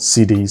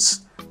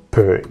 cedis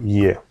per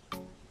year.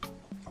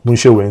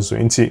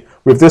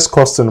 With this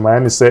costing,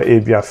 my say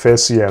ABR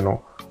first year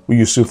no, we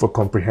use you for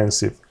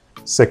comprehensive.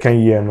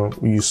 Second year no,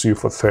 we use you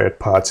for third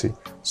party.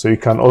 So you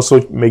can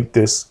also make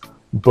this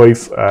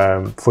both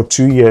for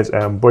 2 years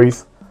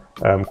both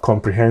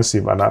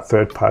comprehensive and a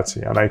third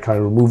party, and I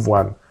can remove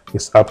one.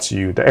 It's up to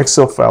you. The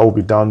Excel file will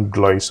be down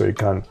below, so you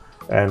can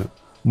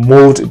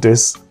mold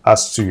this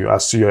as to your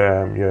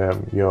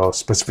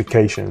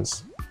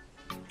specifications.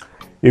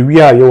 If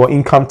we are your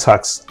income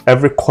tax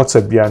every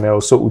quarter, be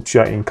also with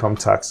your income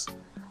tax.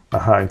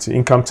 Into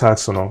income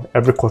tax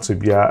every quarter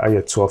be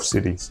 12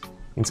 cities.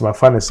 Into my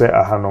family say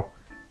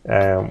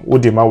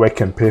what the work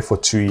can pay for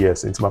 2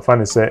 years. Into my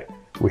family say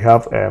we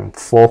have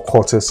 4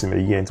 quarters in a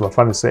year. Into my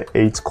family say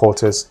 8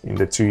 quarters in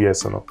the 2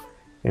 years.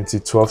 Into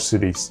 12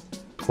 cities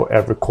for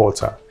every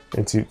quarter.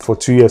 Into for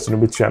 2 years no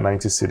be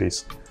 90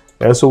 cities.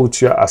 Also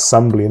with your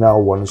assembly now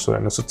one so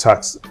and also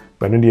tax,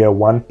 but only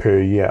 1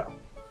 per year.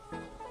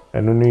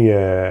 And only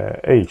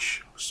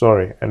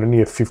and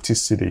only 50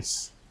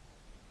 cities.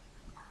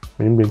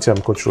 I'm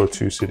control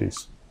 2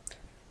 cities.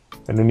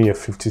 And only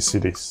 50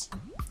 cities.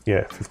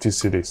 Yeah, 50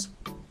 cities.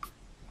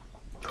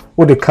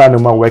 What the car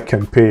no work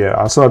can pay,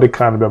 and so the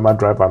car no my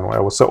driver no,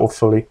 I was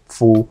hopefully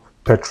full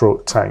petrol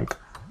tank.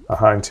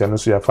 And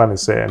so you find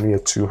say only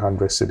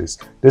 200 cities.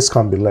 This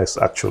can be less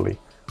actually.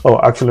 Oh,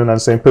 actually, I'm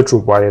saying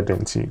petrol wired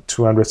into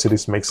 200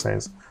 cities makes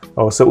sense.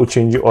 Also, we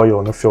change the oil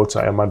on the filter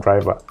and my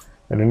driver,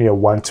 and only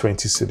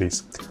 120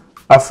 cities.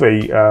 After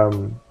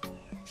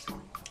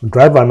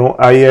driver no,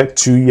 I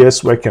 2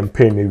 years work and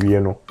pay maybe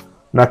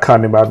na car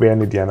ne ba be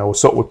any dia na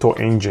also auto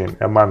engine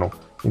no.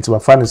 Into my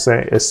final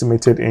say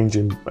estimated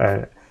engine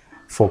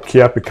for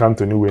Kia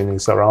Picanto new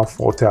is around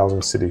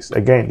 4,000 cities.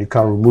 Again, you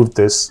can remove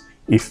this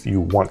if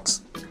you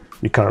want.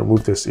 You can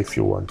remove this if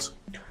you want.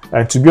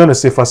 And to be on the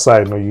safer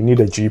side, you need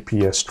a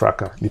GPS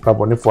tracker.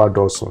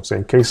 So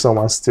in case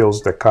someone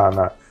steals the car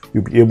now,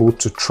 you'll be able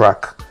to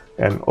track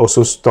and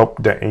also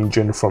stop the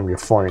engine from your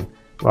phone.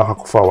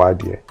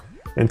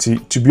 And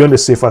to be on the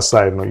safer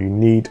side, you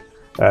need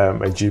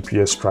a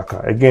GPS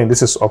tracker. Again,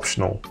 this is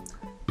optional.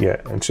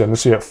 Yeah, and so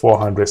you have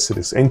 400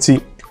 cities. And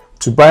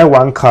to buy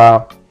one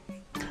car,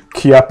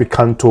 Kia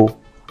Picanto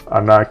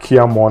and a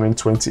Kia Morning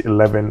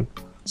 2011.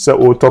 So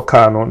auto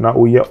car now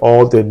we get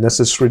all the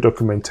necessary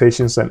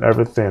documentations and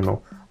everything.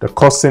 The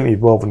costing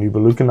involved, and you'll be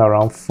looking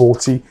around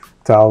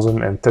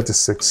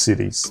 40,036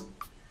 cities.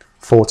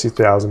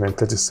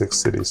 40,036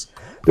 cities.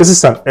 This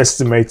is an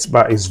estimate,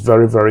 but it's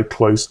very, very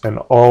close, and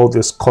all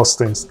these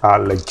costings are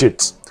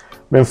legit.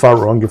 Menfa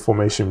wrong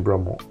information,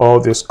 Bromo. All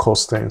these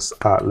costings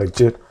are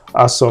legit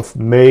as of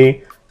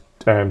May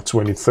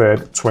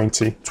 23rd,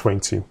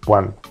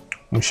 2021.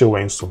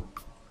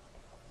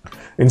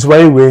 It's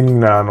very winning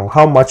now.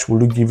 How much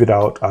will you give it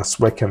out as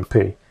work and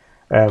pay?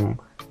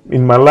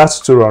 In my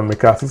last tutorial, I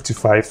make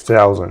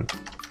 55,000.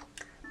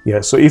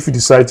 Yeah, so if you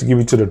decide to give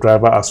it to the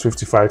driver as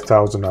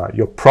 55,000,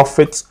 your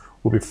profit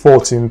will be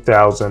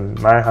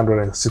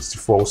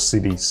 14,964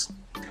 cedis.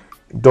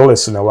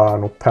 Dollars in a while,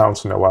 no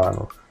pounds in a while.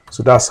 No.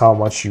 So that's how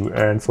much you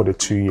earn for the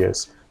 2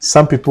 years.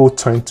 Some people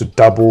tend to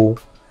double.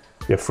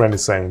 Your friend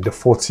is saying the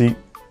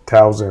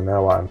 40,000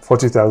 now,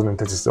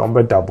 40,036 on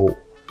double.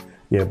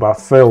 Yeah, but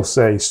fail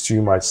say it's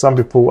too much. Some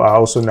people are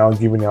also now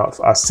giving out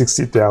at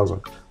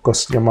 60,000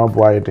 because you're not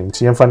widening.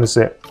 So you're finding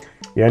say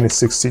you earn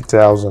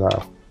 60,000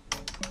 now.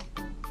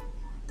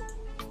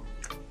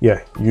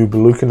 Yeah, you'll be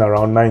looking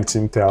around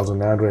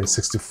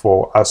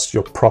 19,964 as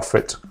your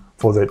profit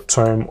for the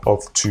term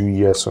of 2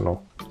 years or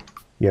no.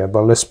 Yeah,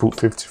 but let's put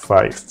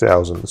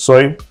 55,000.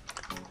 So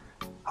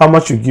how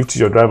much you give to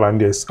your driver and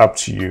it's up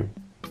to you.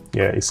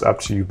 Yeah, it's up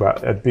to you,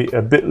 but a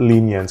bit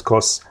lenient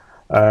because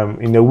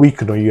in a week,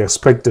 you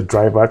expect the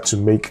driver to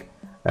make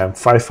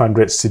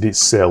 500 city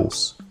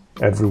sales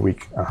every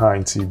week.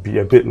 And to be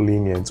a bit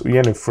lenient.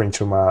 In French,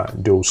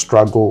 they'll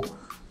struggle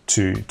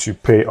to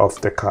pay off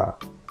the car.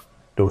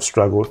 They'll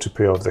struggle to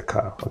pay off the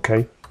car.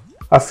 Okay.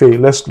 After,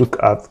 let's look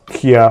at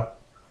Kia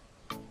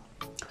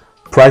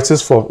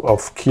prices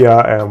of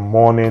Kia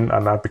Morning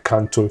and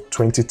Picanto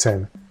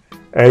 2010.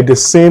 The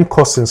same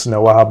costings na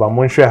wa ha ba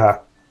monhwe ha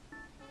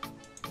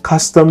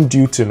custom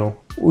duty no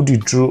udi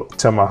drew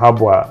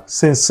temahabwa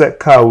since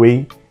car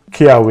way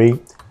Kia way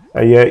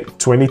a year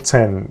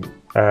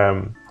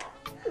 2010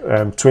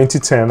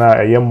 2010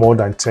 a year more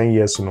than 10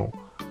 years no.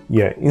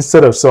 Yeah,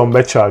 instead of some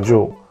charge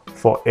you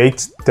for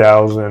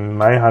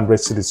 8,900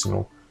 cedis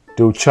no,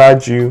 they'll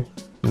charge you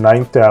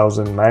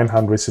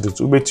 9,900 cedis.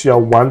 We bet you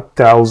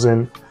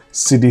 1,000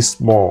 cedis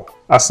more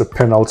as a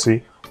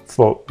penalty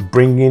for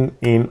bringing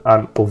in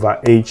an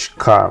overage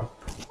car.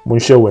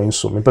 Munshe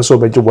wenso. Me person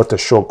obeji water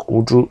shock.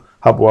 Udru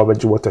habo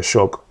obeji water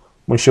shock.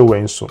 Munshe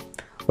wenso.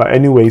 But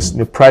anyways,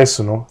 the price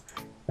you'll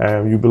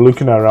be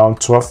looking around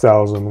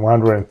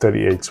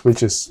 12,138,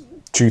 which is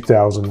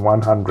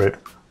 2,100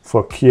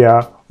 for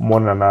Kia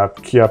Monana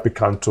Kia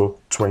Picanto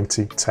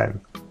 2010.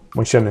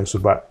 Munshe wenso.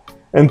 But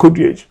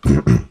encourage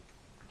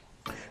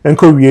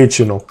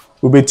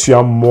we bet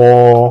you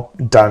more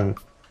than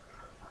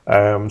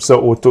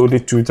so auto the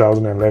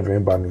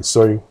 2011 banning.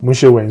 Sorry,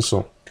 Munshe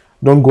wenso.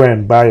 Don't go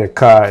and buy a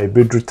car, a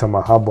bedroom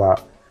tamahabwa,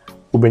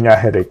 ubenya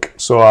headache.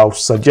 So I'll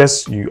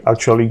suggest you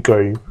actually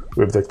go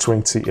with the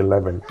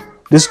 2011.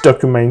 This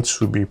document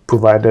will be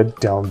provided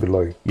down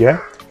below. Yeah?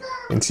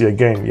 Until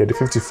again, you're the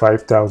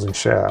 55,000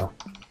 share.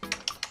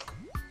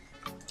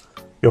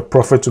 Your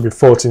profit will be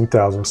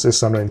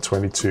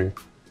 14,622.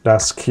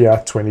 That's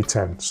Kia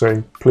 2010.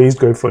 So please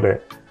go for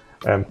the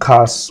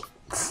cars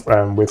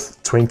with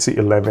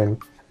 2011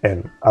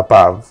 and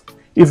above.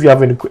 If you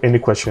have any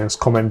questions,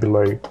 comment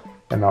below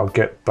and I'll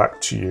get back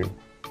to you.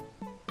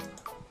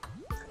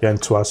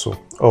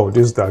 Oh,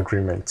 this is the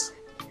agreement.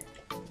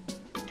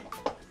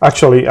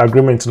 Actually,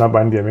 agreement not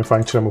bandi.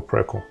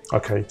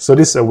 Okay, so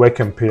this is a work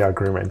and pay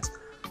agreement.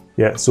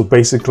 Yeah, so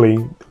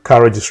basically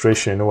car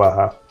registration.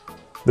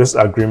 This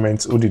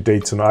agreement with the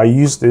date. I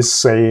use this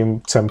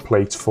same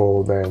template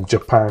for the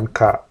Japan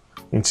car.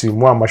 Into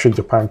more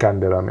Japan car,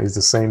 it's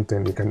the same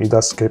thing. You can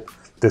either skip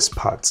this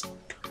part.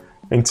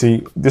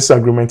 Until this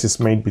agreement is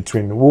made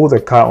between who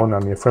the car owner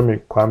and your friend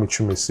Kwame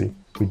Chumesi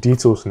with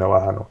details in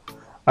our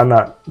and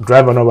a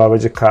driver no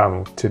babaje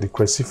car to the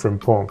Kwesi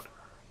Frimpong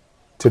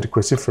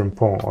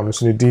on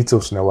the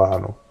details in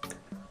our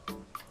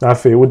now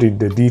if we did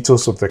the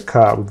details of the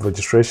car with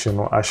registration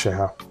or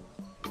Achiaa.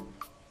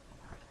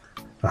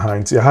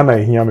 Until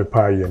Hana here me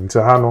pay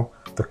until Hano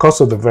the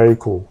cost of the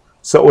vehicle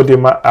so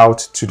odema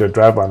out to the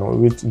driver no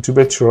which into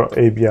betro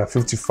ABR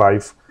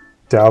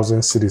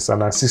 55,000 cedis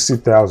and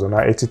 60,000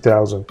 or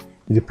 80,000.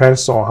 It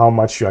depends on how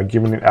much you are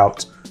giving it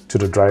out to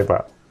the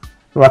driver.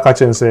 Like I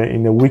can say,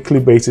 in a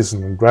weekly basis,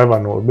 the driver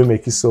will be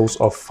making sales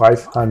of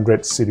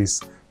 500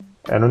 cedis.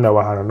 And on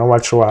our no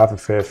watch I have a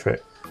fair.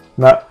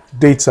 Now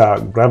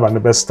data driver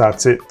never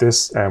started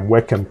this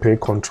work and pay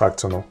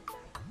contract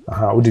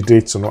with the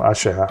date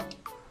Achiaa.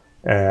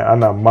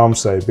 And a mom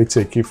say be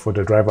take it for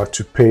the driver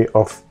to pay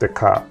off the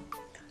car.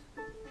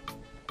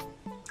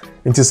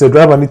 It is the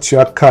driver need to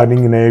have car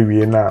in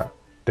area now.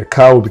 The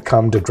car will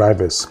become the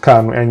driver's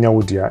car no enya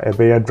wodia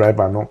ebe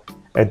driver no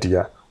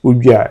edia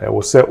ubia e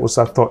wo se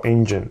osato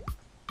engine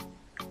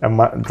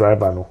ema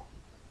driver no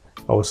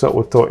o se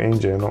auto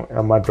engine no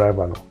ema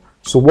driver no.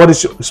 So what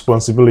is your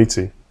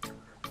responsibility?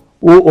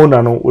 Who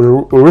owner no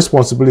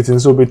responsibility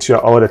so be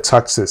to all the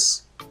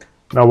taxes.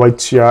 Now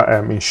what your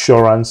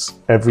insurance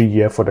every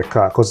year for the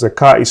car because the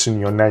car is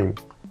in your name.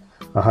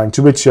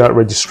 To be your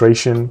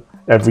registration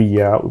every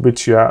year,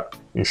 with your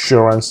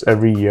insurance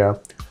every year,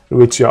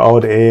 with your all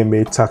the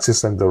AMA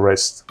taxes and the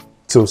rest.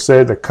 To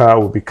say the car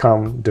will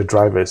become the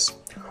driver's.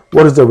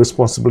 What is the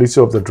responsibility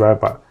of the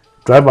driver?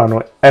 Driver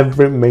know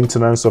every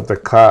maintenance of the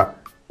car,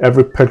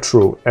 every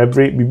petrol,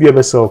 every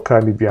BB sell car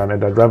and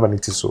the driver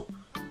needs to so.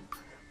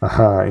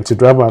 Into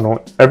driver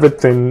know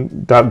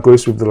everything that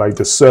goes with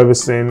the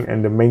servicing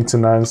and the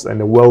maintenance and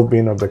the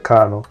well-being of the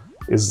car no,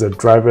 is the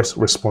driver's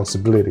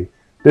responsibility.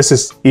 This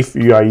is if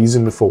you are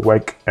using it for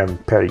work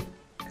and pay.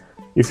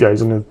 If you are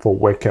using it for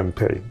work and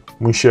pay.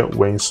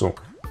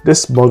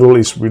 This model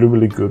is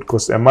really good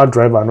because my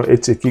driver know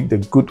it take the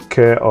good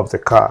care of the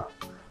car.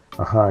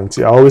 I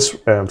always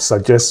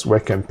suggest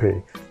work and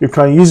pay. You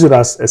can use it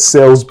as a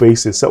sales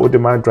basis. So with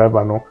my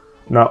driver know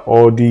now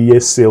all the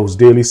year sales,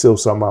 daily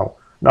sales amount.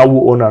 Now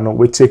we owner know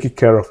we take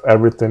care of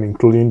everything,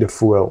 including the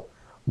fuel.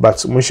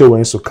 But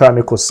when so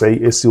car say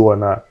it's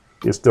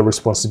the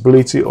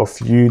responsibility of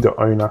you, the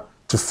owner,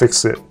 to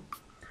fix it.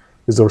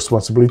 It's the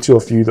responsibility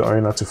of you, the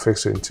owner, to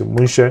fix it. Into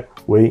Munshe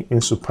way in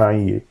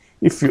Supanye.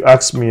 If you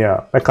ask me,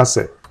 like I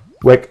say,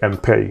 work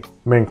and pay.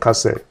 Men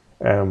say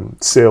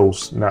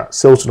sales. Now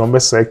sales no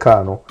say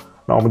car no.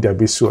 Now they are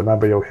busy or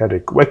not your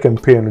headache. Work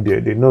and pay no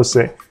they know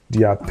say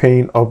they are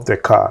paying off the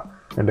car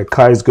and the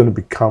car is going to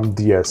become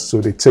theirs.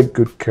 So they take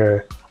good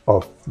care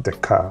of the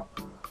car.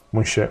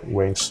 Munshe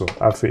way so.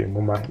 Afe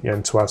mama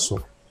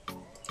yentwaso.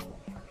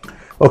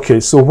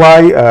 Okay, so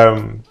why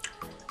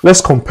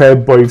let's compare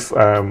both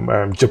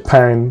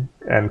Japan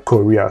and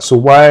Korea. So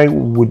why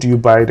would you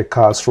buy the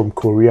cars from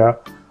Korea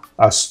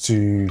as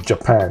to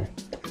Japan?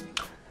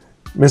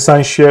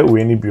 Mesan share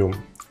we any biom.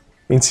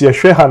 Inti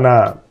share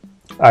hana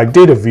I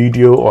did a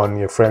video on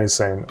your friend is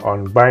saying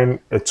on buying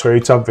a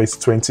Toyota Viz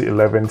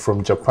 2011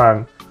 from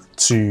Japan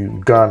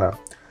to Ghana.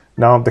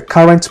 Now the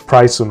current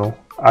price,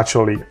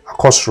 actually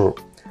Akosro.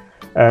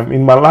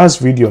 In my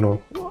last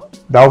video,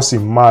 that was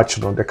in March,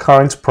 the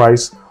current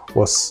price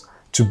was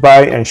to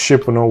buy and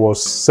ship,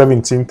 was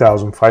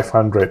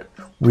 17,500.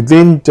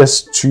 Within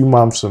just 2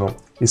 months,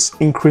 it's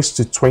increased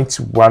to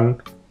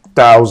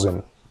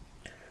 21,000.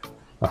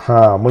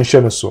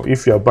 So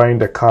if you are buying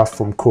the car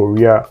from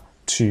Korea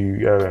to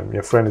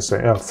your friend is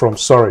saying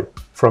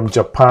from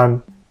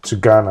Japan to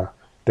Ghana,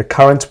 the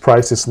current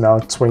price is now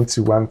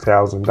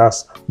 21,000.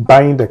 That's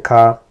buying the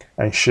car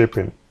and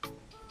shipping.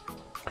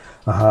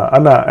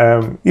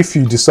 And if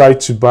you decide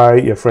to buy,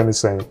 your friend is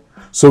saying,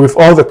 so with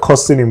all the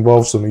costing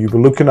involved, you'll be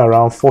looking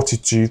around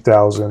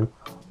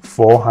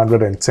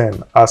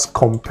 42,410 as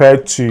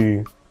compared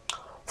to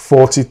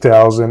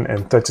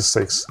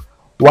 40,036.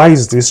 Why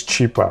is this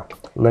cheaper?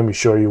 Let me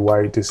show you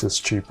why this is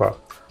cheaper.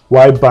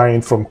 Why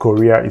buying from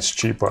Korea is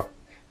cheaper.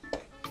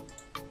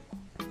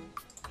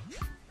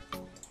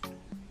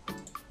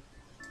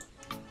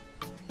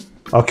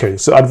 Okay,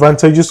 so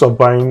advantages of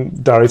buying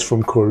direct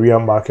from Korea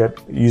market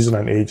using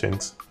an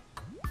agent.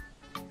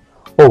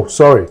 Oh,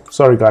 sorry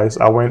guys,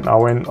 I went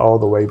all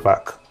the way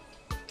back.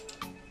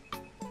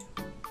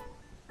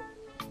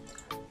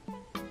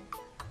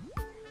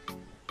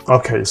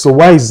 Okay, so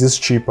why is this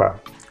cheaper?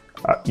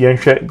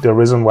 The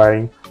reason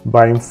why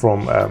buying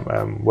from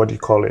what do you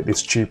call it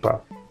is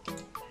cheaper.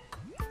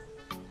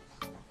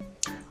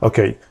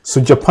 Okay,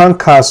 so Japan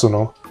cars,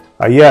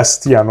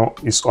 Achiaa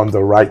is on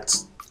the right.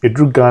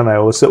 Edru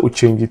Ghana also will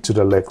change it to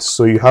the left,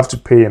 so you have to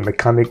pay a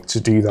mechanic to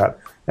do that,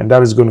 and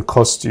that is going to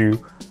cost you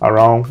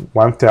around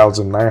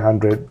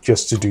 1,900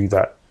 just to do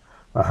that.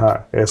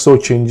 Also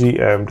changing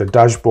the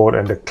dashboard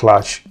and the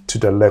clutch to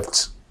the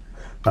left.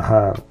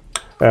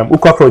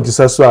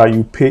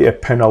 You pay a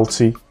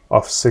penalty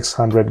of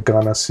 600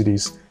 Ghana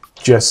cedis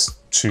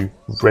just to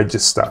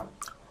register.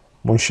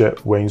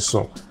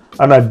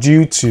 And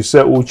due to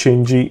say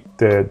changing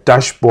the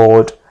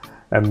dashboard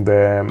and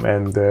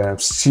the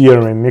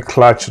steering the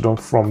clutch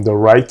from the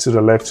right to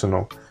the left,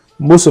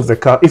 most of the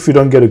car, if you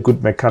don't get a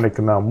good mechanic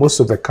now,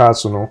 most of the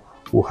cars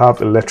will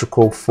have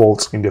electrical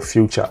faults in the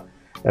future.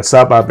 It's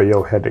about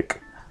your headache.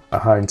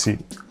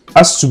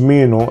 As to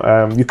me,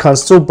 you can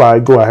still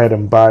go ahead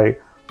and buy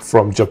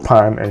from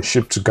Japan and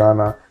ship to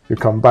Ghana. You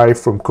can buy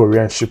from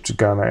Korea and ship to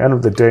Ghana. End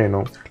of the day,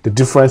 the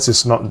difference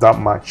is not that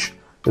much.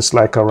 It's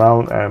like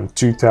around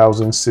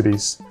 2,000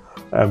 cedis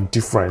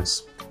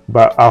difference.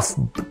 But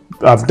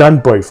I've done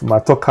both. My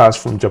took cars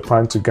from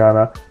Japan to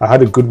Ghana. I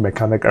had a good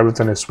mechanic.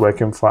 Everything is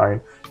working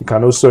fine. You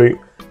can also,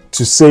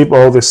 to save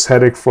all this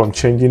headache from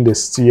changing the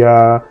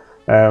steer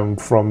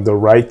from the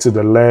right to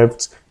the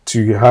left,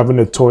 to having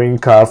a towing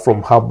car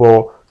from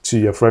harbor to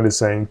your friend is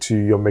saying to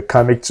your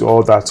mechanic, to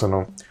all that,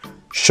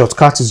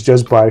 shortcut is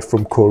just buy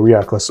from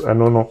Korea, because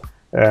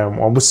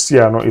almost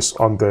is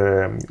on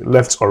the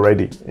left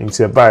already.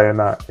 Into buy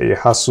a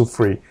hassle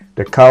free.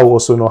 The car will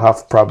also not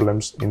have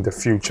problems in the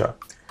future.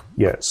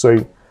 Yeah,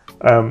 so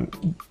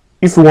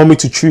if you want me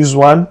to choose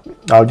one,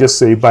 I'll just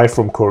say buy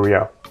from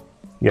Korea.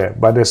 Yeah,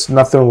 but there's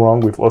nothing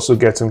wrong with also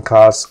getting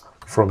cars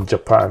from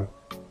Japan.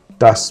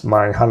 That's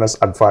my honest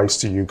advice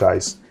to you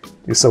guys.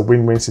 It's a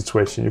win-win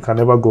situation. You can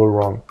never go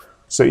wrong.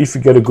 So if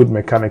you get a good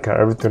mechanic,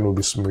 everything will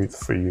be smooth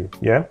for you.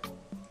 Yeah.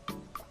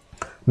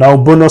 Now,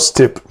 bonus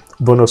tip.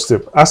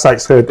 As I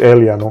said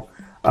earlier,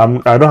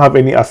 I don't have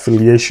any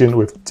affiliation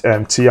with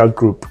Achiaa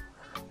Group,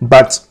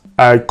 but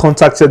I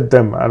contacted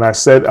them and I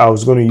said I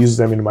was going to use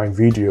them in my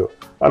video.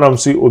 And I'm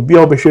saying, "Obi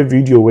obeshe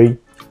video way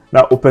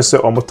now opese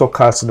omoto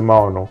cars in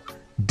the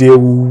they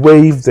will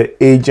waive the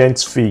agent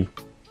fee."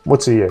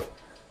 What's it?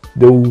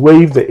 They will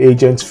waive the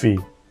agent fee.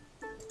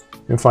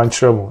 In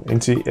Fantremo,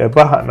 into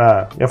Ebaha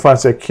na Yafan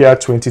say Kia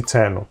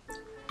 2010.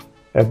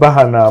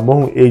 Ebaha na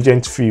mohu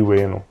agent fee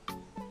way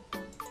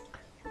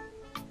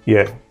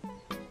Yeah,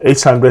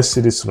 800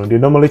 cedis. They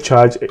normally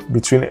charge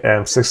between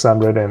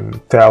 600 and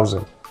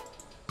 1,000.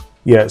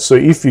 Yeah, so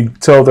if you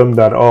tell them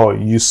that, oh,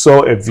 you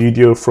saw a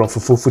video from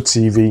Fofoofo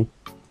TV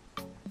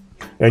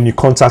and you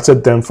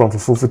contacted them from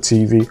Fofoofo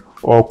TV,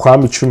 or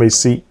Kwame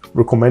Chumesi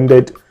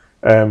recommended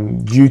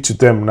you to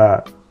them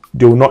now,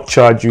 they will not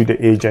charge you the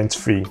agent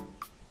fee.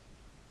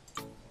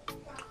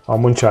 I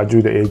won't charge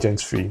you the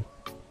agent fee.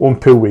 Won't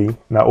pay way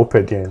na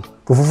open again.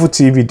 Fofoofo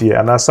TV there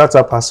and I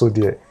Startup Hustle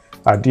there.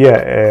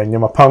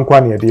 Nyama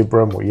pankwa ni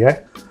bremo, yeah.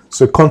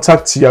 So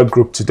contact Achiaa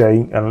Group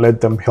today and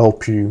let them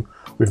help you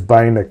with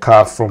buying a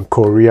car from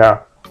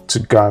Korea to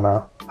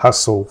Ghana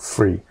hassle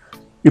free.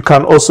 You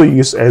can also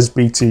use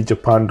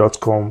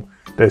sbtjapan.com.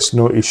 There's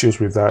no issues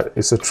with that.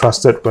 It's a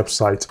trusted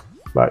website.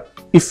 But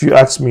if you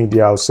ask me,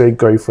 I'll say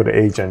go for the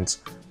agent.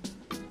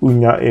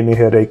 Unya any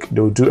headache,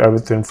 they'll do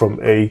everything from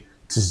A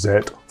to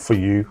Z for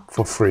you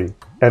for free.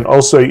 And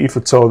also, if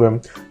you tell them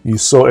you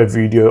saw a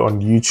video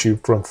on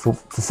YouTube from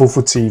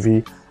Fofoofo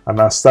TV and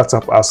our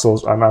Startup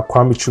Hustles and our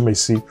Kwame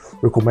Chumesi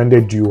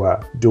recommended you,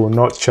 they will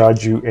not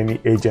charge you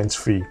any agent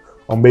fee,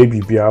 or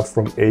maybe be out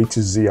from A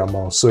to Z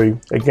amount. So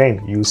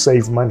again, you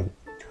save money.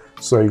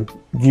 So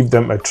give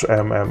them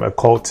a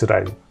call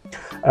today.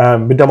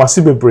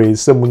 Midamasi bebre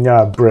say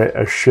munya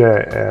bre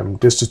share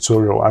this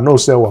tutorial. I know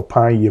say we're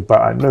paying you, but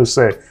I know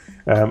say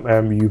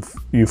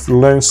you've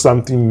learned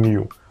something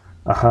new.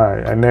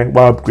 And then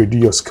while upgrade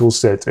your skill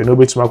set. And no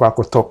bit to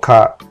make talk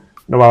car.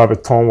 No matter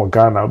the tone or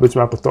Ghana, bit to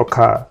make talk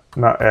car.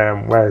 Now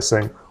where I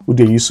saying who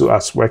they use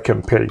as work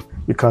and pay.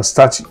 You can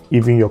start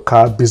even your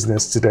car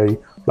business today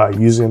by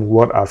using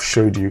what I've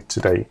showed you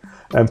today.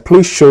 And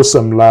please show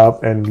some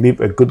love and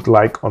leave a good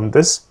like on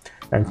this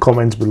and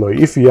comment below.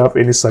 If you have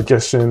any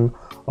suggestion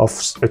of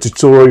a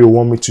tutorial you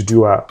want me to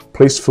do,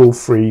 please feel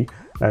free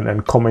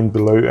and comment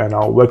below, and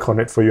I'll work on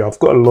it for you. I've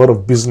got a lot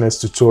of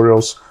business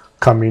tutorials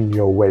coming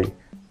your way.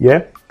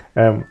 Yeah.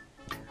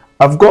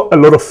 I've got a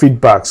lot of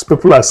feedbacks.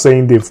 People are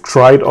saying they've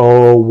tried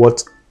all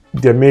what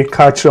they may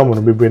catch them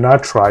on maybe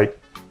not tried,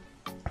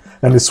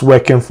 and it's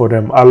working for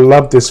them. I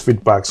love these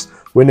feedbacks.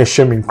 When they're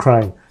shaming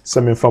crying,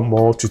 send me for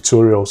more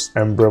tutorials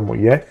and Bremo.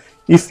 Yeah.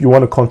 If you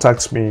want to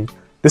contact me,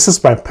 this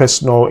is my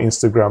personal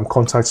Instagram.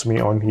 Contact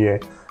me on here.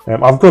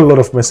 I've got a lot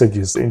of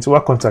messages. Into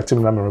what contact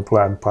me, I'm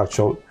reply and patch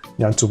out.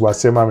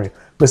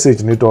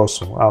 Message need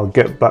also. I'll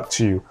get back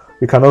to you.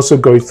 You can also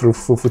go through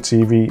Fofoofo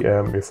TV,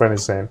 your friend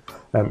is saying,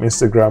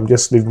 Instagram.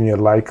 Just leave me a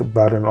like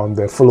button on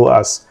there. Follow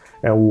us,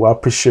 and we'll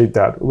appreciate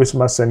that. Which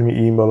must send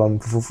me email on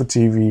Fofoofo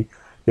TV,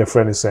 your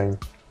friend is saying,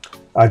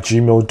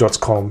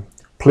 @gmail.com.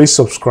 Please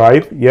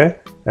subscribe, yeah,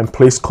 and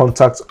please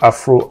contact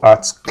Afro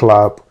Art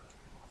Club.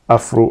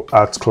 Afro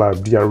Art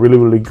Club. They are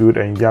really good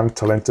and young,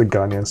 talented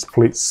Ghanaians.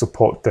 Please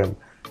support them.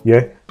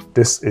 Yeah,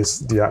 this is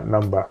their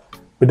number.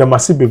 With the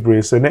massive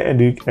bebrace and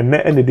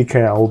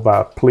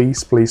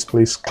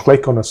please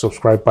click on the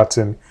subscribe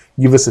button,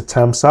 give us a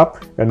thumbs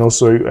up, and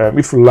also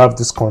if you love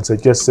this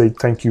content, just say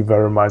thank you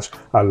very much.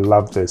 I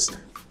love this.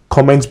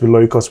 Comment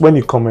below, because when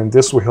you comment,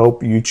 this will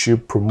help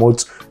YouTube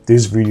promote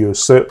these videos.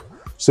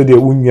 So the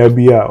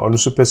unyabia or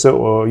also person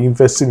or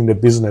investing in the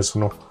business,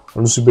 no,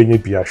 or also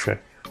benye biashwe.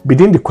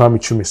 Begin the Kwame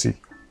Chumisi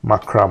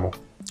Makramo.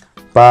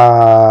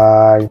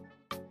 Bye.